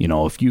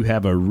 If you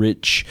have a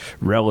rich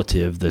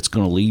relative that's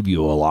going to leave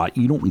you a lot,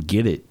 you don't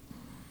get it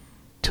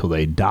till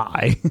they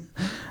die.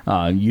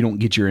 You don't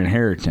get your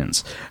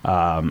inheritance.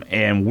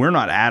 And we're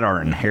not at our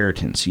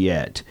inheritance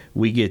yet.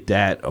 We get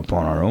that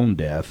upon our own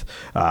death.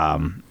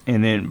 And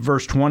then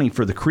verse 20,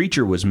 for the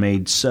creature was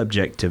made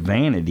subject to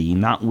vanity,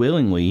 not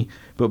willingly,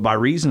 but by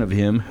reason of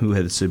him who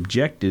hath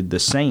subjected the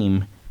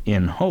same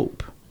in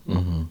hope.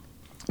 Mm-hmm.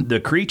 the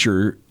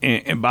creature,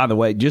 and by the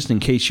way, just in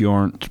case you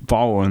aren't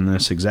following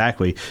this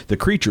exactly, the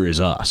creature is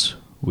us.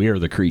 We are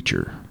the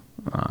creature.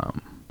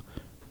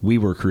 We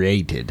were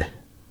created.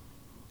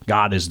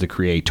 God is the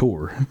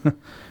creator.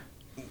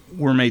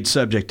 We're made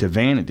subject to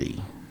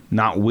vanity,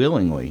 not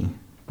willingly,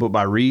 but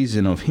by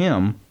reason of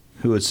him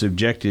who has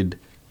subjected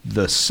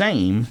the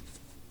same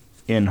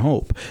in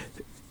hope.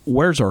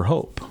 Where's our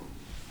hope?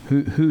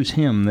 Who's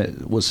him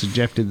that was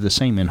subjected the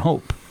same in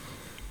hope?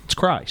 It's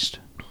Christ.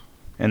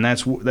 And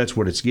that's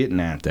what it's getting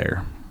at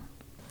there.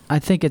 I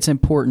think it's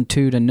important,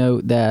 too, to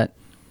note that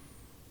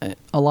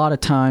a lot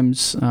of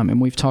times, and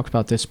we've talked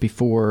about this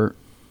before,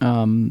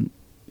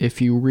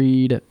 if you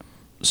read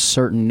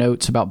certain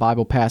notes about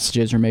Bible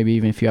passages, or maybe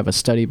even if you have a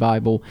study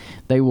Bible,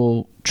 they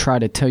will try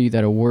to tell you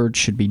that a word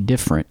should be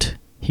different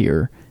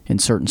here in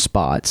certain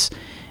spots.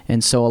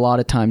 And so a lot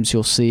of times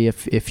you'll see,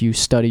 if you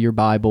study your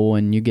Bible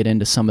and you get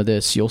into some of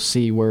this, you'll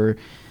see where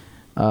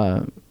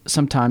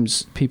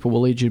sometimes people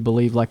will lead you to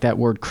believe like that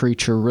word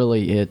creature,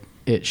 really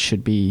it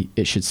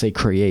should say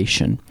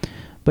creation.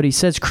 But he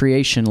says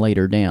creation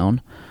later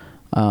down.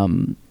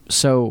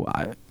 So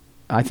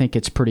I think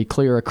it's pretty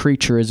clear a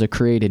creature is a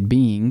created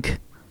being,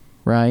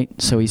 right?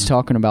 So he's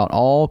talking about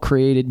all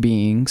created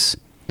beings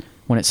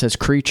when it says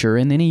creature,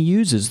 and then he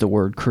uses the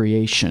word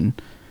creation.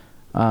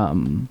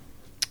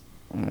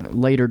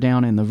 Later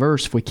down in the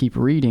verse, if we keep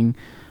reading,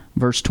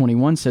 verse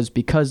 21 says,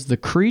 because the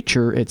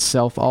creature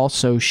itself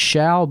also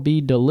shall be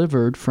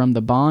delivered from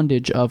the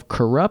bondage of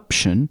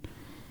corruption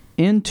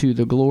into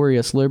the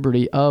glorious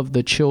liberty of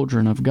the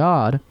children of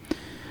God.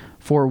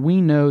 For we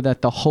know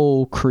that the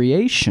whole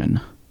creation,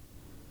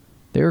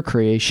 their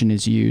creation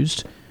is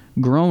used,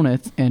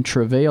 groaneth and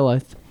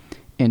travaileth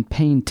in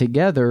pain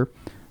together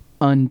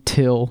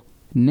until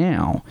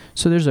now.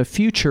 So there's a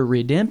future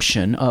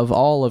redemption of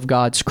all of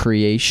God's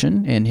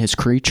creation and his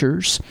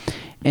creatures,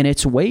 and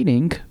it's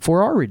waiting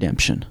for our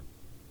redemption,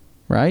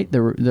 right?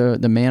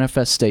 The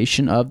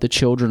manifestation of the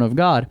children of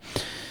God.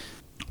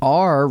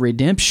 Our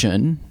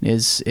redemption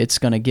it's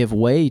going to give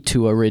way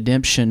to a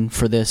redemption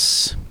for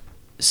this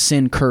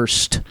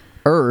sin-cursed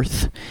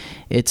earth.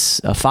 It's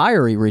a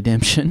fiery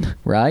redemption,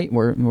 right?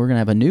 We're going to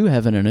have a new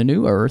heaven and a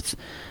new earth.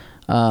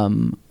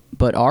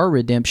 But our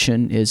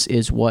redemption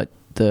is what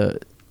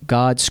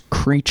God's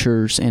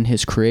creatures and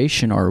his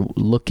creation are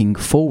looking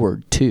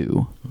forward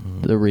to,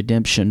 the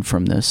redemption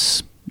from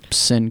this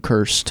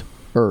sin-cursed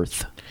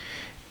earth.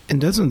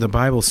 And doesn't the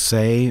Bible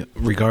say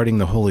regarding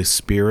the Holy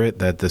Spirit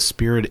that the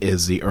Spirit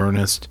is the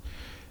earnest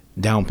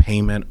down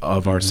payment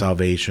of our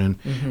salvation,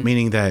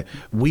 meaning that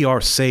we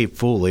are saved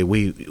fully?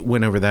 We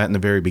went over that in the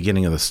very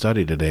beginning of the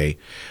study today.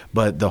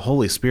 But the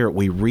Holy Spirit,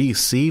 we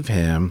receive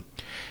him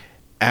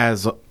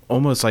as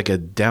almost like a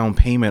down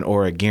payment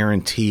or a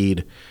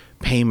guaranteed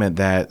payment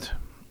that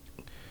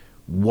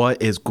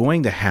what is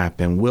going to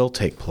happen will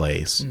take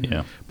place.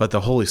 Yeah. But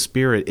the Holy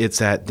Spirit, it's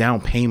that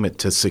down payment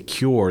to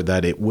secure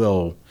that it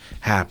will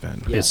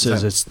happen. It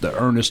says it's the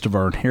earnest of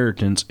our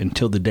inheritance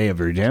until the day of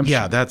redemption.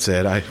 Yeah, that's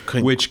it.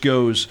 Which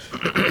goes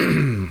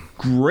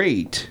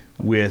great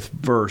with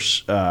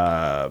verse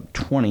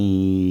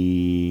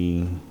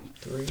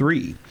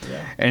 23.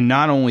 Yeah. And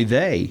not only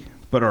they,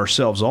 but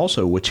ourselves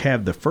also, which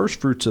have the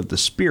first fruits of the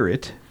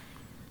Spirit,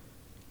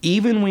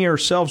 even we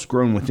ourselves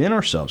grown within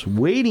ourselves,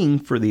 waiting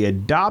for the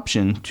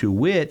adoption, to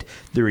wit,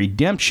 the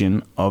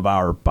redemption of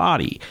our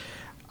body.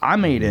 I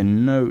made a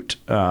note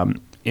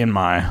in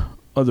my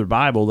other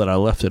Bible that I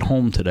left at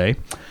home today.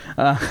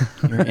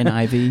 Your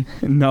NIV?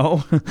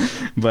 No,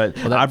 but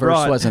well, that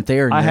verse wasn't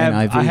there in your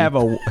NIV. I have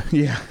a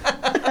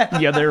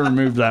yeah, they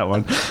removed that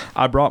one.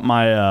 I brought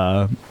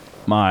my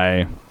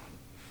my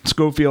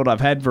Schofield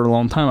I've had for a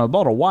long time. I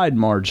bought a wide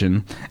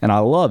margin and I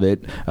love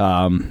it,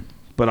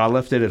 but I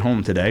left it at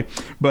home today.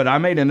 But I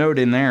made a note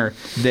in there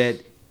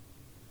that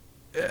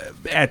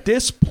at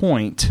this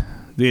point,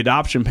 the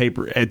adoption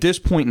paper, at this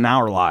point in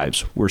our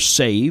lives, we're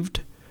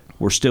saved.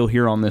 We're still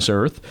here on this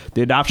earth.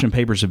 The adoption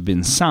papers have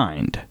been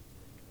signed,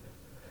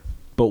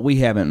 but we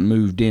haven't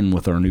moved in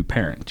with our new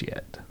parent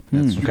yet.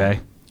 That's okay.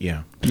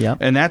 Yeah. Yeah.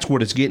 And that's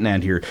what it's getting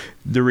at here.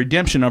 The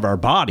redemption of our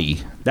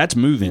body, that's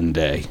move-in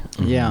day.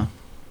 Yeah.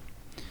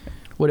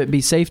 Would it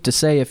be safe to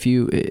say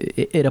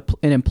it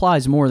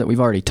implies more that we've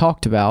already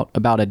talked about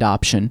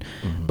adoption,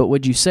 but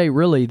would you say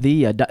really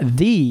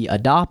the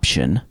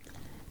adoption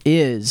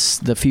is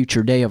the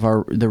future day of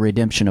the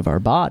redemption of our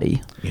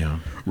body? Yeah.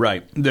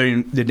 Right.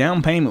 The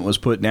down payment was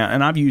put down,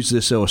 and I've used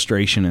this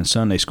illustration in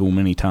Sunday school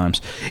many times.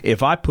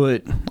 If I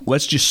put,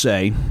 let's just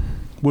say,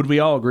 would we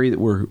all agree that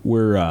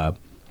we're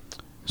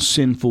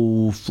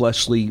sinful,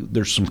 fleshly,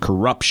 there's some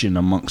corruption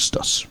amongst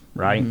us,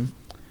 right? Mm-hmm.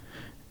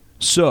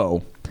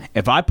 So,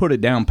 if I put a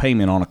down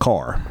payment on a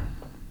car,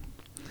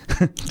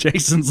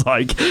 Jason's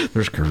like,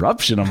 there's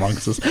corruption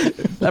amongst us.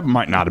 That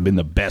might not have been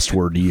the best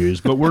word to use,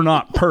 but we're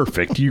not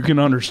perfect. You can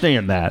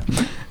understand that.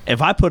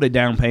 If I put a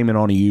down payment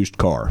on a used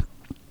car,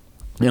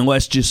 and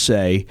let's just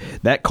say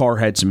that car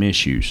had some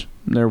issues.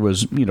 There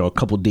was, a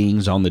couple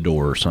dings on the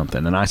door or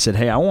something. And I said,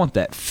 hey, I want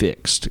that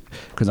fixed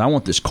because I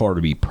want this car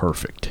to be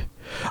perfect.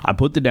 I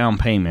put the down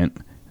payment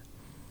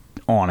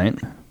on it.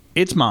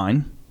 It's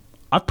mine.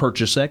 I've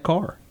purchased that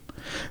car.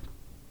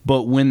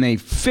 But when they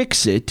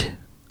fix it,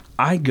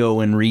 I go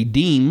and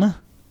redeem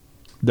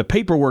the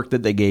paperwork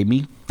that they gave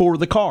me for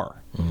the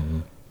car. Mm-hmm.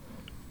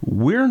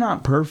 We're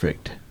not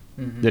perfect.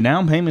 Mm-hmm. The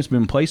down payment's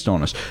been placed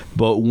on us.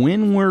 But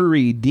when we're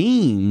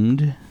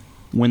redeemed,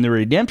 when the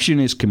redemption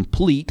is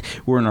complete,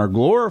 we're in our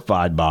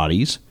glorified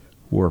bodies,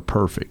 we're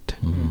perfect.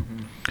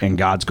 Mm-hmm. And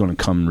God's going to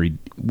come.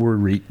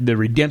 The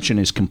redemption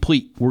is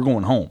complete. We're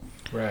going home.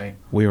 Right.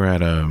 We were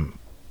at a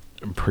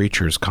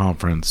preacher's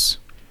conference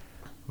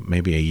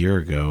maybe a year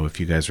ago, if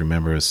you guys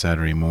remember, a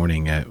Saturday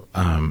morning at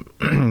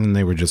and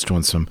they were just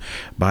doing some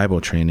Bible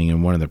training,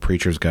 and one of the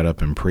preachers got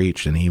up and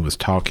preached, and he was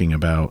talking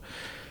about,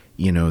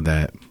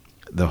 that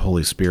the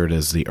Holy Spirit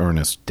is the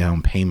earnest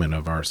down payment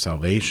of our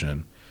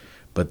salvation,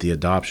 but the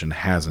adoption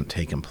hasn't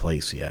taken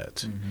place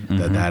yet.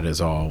 Mm-hmm. That is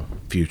all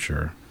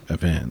future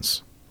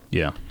events.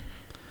 Yeah.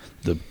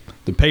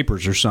 The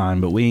papers are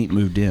signed, but we ain't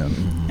moved in.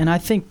 Mm-hmm. And I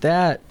think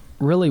that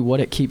really what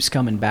it keeps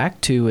coming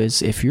back to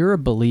is, if you're a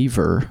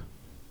believer,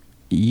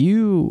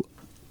 you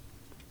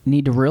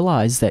need to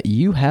realize that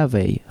you have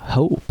a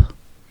hope.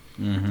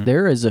 Mm-hmm.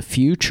 There is a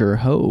future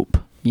hope.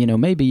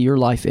 Maybe your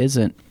life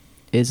isn't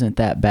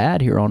that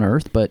bad here on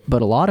earth, but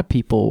a lot of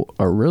people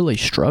are really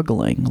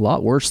struggling, a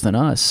lot worse than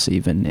us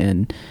even.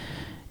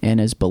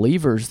 And as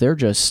believers, they're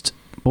just,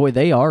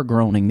 they are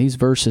groaning. These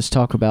verses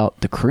talk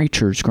about the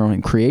creatures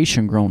groaning,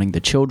 creation groaning,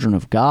 the children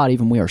of God,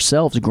 even we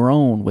ourselves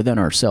groan within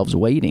ourselves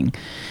waiting.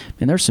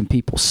 And there's some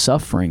people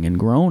suffering and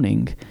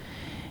groaning.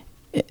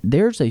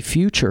 There's a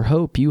future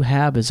hope you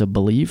have as a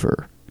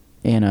believer,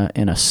 and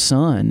a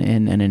son,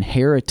 and an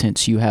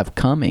inheritance you have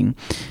coming.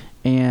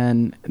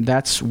 And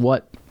that's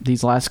what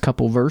these last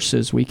couple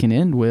verses we can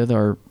end with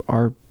are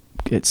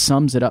it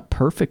sums it up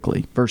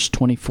perfectly. Verse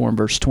 24 and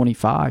verse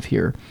 25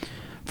 here.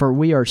 For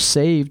we are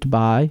saved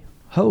by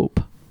hope.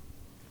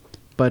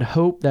 But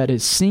hope that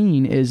is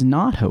seen is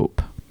not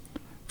hope.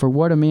 For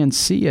what a man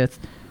seeth,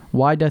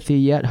 why doth he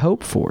yet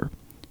hope for?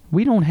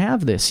 We don't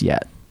have this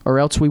yet, or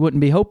else we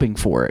wouldn't be hoping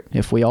for it.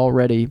 If we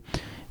already,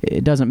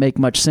 it doesn't make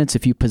much sense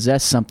if you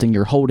possess something,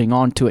 you're holding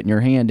on to it in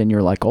your hand, and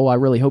you're like, I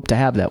really hope to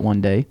have that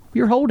one day.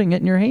 You're holding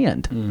it in your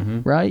hand,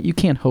 mm-hmm. right? You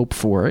can't hope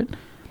for it.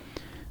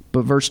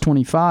 But verse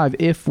 25,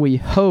 if we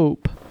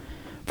hope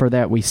for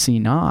that we see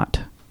not,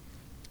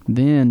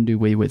 then do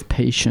we with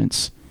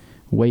patience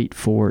wait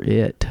for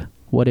it.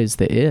 What is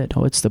the it?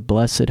 It's the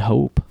blessed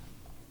hope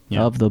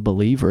of the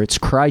believer. It's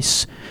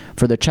Christ.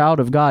 For the child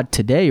of God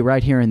today,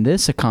 right here in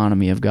this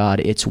economy of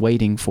God, it's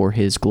waiting for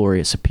his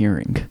glorious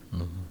appearing.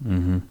 Mm-hmm.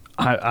 Mm-hmm.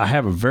 I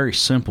have a very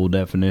simple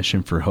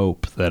definition for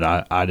hope that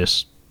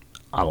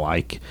I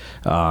like.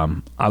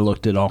 I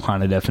looked at all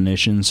kind of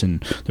definitions,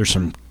 and there's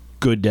some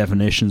good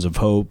definitions of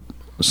hope.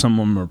 Some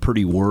of them are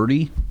pretty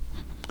wordy.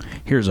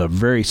 Here's a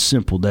very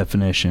simple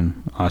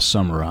definition I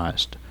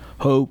summarized.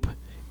 Hope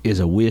is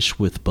a wish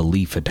with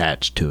belief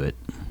attached to it.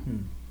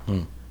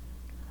 Hmm.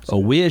 A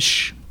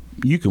wish,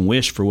 you can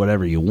wish for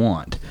whatever you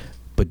want,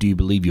 but do you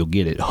believe you'll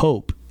get it?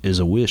 Hope is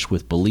a wish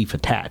with belief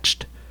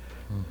attached.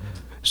 Mm-hmm.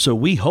 So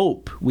we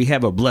hope, we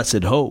have a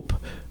blessed hope.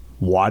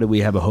 Why do we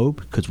have a hope?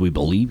 Because we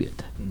believe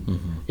it.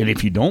 Mm-hmm. And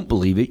if you don't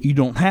believe it, you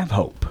don't have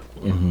hope.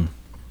 Mm-hmm.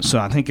 So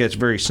I think that's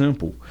very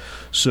simple.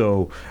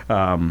 So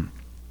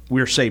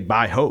we're saved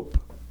by hope.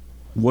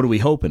 What are we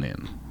hoping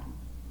in?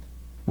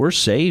 We're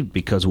saved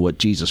because of what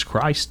Jesus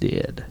Christ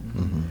did.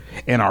 Mm-hmm.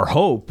 And our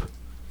hope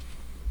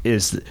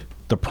is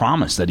the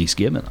promise that he's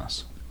given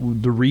us.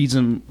 The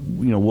reason,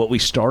 what we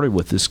started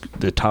with is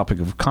the topic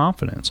of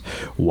confidence.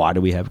 Why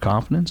do we have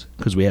confidence?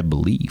 Because we have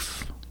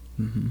belief.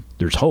 Mm-hmm.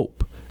 There's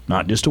hope,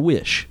 not just a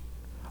wish.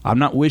 I'm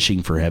not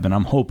wishing for heaven.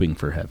 I'm hoping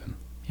for heaven.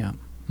 Yeah.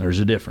 There's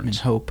a difference.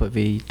 And hope of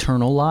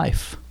eternal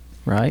life,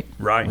 right?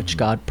 Right. Which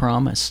God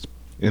promised.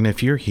 And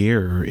if you're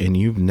here and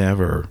you've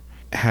never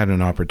had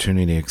an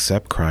opportunity to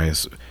accept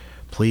Christ,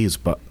 please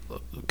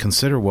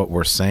consider what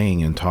we're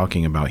saying and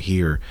talking about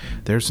here.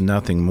 There's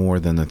nothing more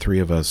than the three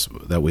of us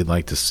that we'd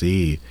like to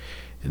see,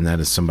 and that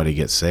is somebody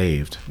get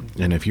saved.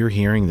 And if you're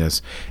hearing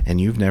this and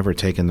you've never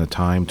taken the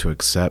time to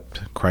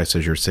accept Christ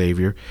as your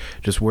Savior,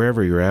 just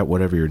wherever you're at,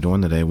 whatever you're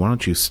doing today, why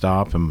don't you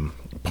stop and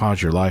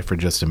pause your life for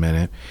just a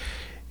minute?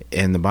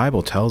 And the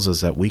Bible tells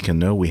us that we can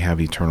know we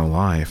have eternal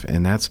life,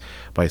 and that's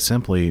by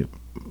simply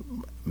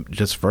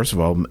just, first of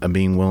all,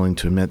 being willing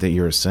to admit that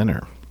you're a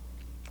sinner.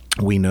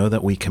 We know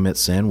that we commit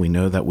sin. We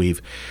know that we've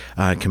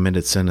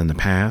committed sin in the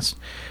past.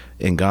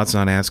 And God's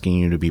not asking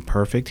you to be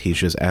perfect. He's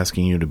just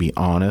asking you to be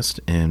honest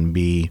and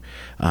be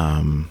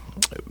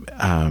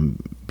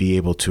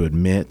able to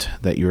admit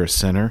that you're a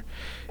sinner.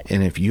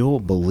 And if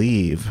you'll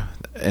believe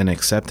and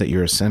accept that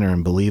you're a sinner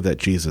and believe that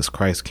Jesus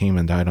Christ came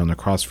and died on the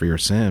cross for your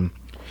sin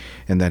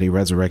and that he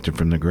resurrected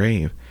from the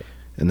grave,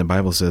 and the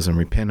Bible says, and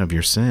repent of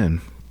your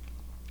sin,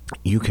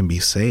 you can be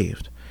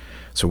saved.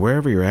 So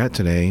wherever you're at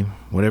today,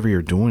 whatever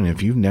you're doing,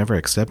 if you've never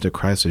accepted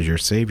Christ as your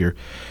Savior,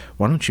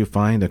 why don't you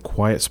find a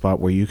quiet spot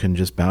where you can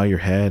just bow your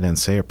head and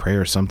say a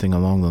prayer, something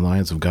along the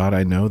lines of, God,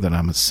 I know that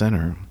I'm a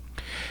sinner.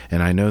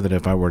 And I know that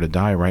if I were to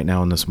die right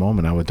now in this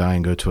moment, I would die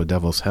and go to a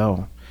devil's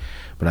hell.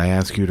 but I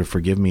ask you to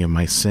forgive me of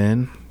my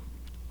sin.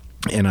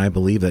 And I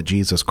believe that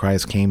Jesus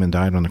Christ came and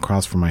died on the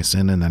cross for my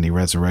sin, and that he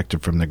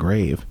resurrected from the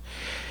grave.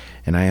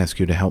 And I ask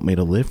you to help me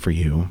to live for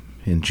you.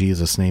 In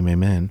Jesus' name,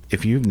 amen.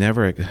 If you've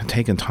never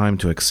taken time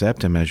to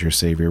accept him as your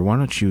Savior, why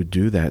don't you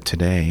do that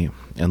today?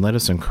 And let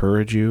us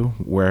encourage you,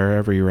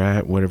 wherever you're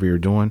at, whatever you're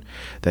doing,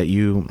 that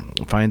you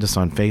find us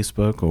on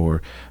Facebook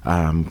or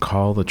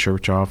call the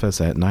church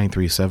office at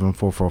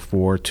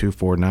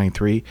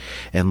 937-444-2493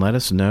 and let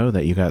us know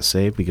that you got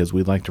saved, because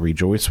we'd like to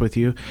rejoice with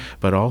you.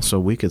 But also,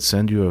 we could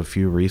send you a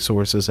few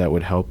resources that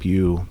would help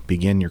you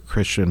begin your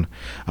Christian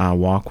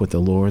walk with the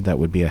Lord, that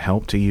would be a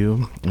help to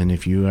you. And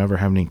if you ever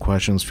have any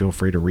questions, feel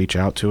free to reach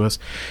out to us,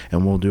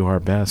 and we'll do our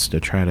best to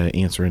try to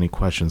answer any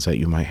questions that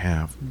you might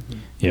have.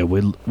 Yeah,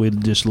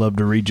 we'd just love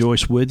to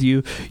rejoice with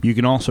you. You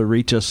can also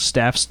reach us,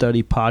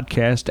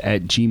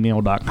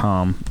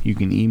 staffstudypodcast@gmail.com. You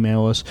can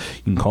email us.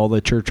 You can call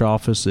the church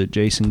office that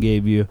Jason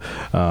gave you,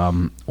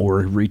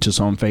 or reach us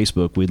on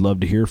Facebook. We'd love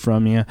to hear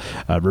from you.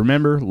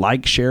 Remember,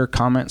 like, share,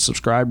 comment,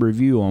 subscribe,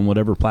 review on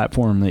whatever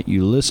platform that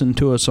you listen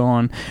to us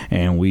on,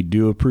 and we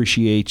do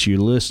appreciate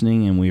you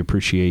listening, and we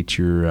appreciate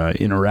your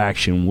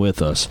interaction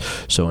with us.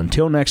 So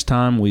until next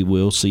time, we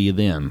will see you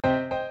then.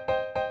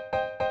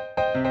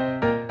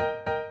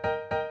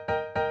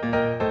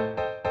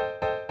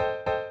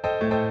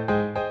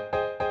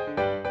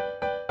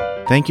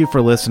 Thank you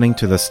for listening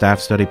to the Staff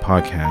Study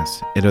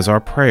Podcast. It is our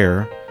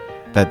prayer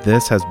that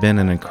this has been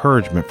an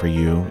encouragement for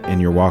you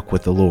in your walk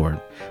with the Lord.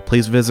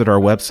 Please visit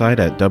our website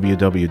at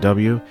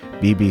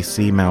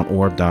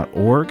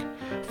www.bbcmountorb.org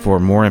for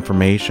more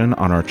information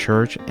on our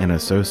church and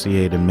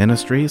associated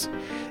ministries.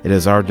 It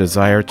is our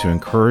desire to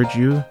encourage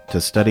you to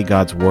study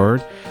God's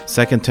Word.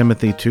 2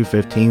 Timothy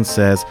 2:15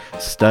 says,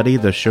 "Study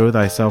to show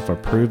thyself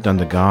approved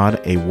unto God,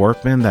 a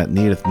workman that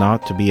needeth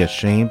not to be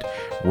ashamed,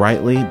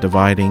 rightly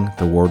dividing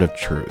the word of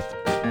truth."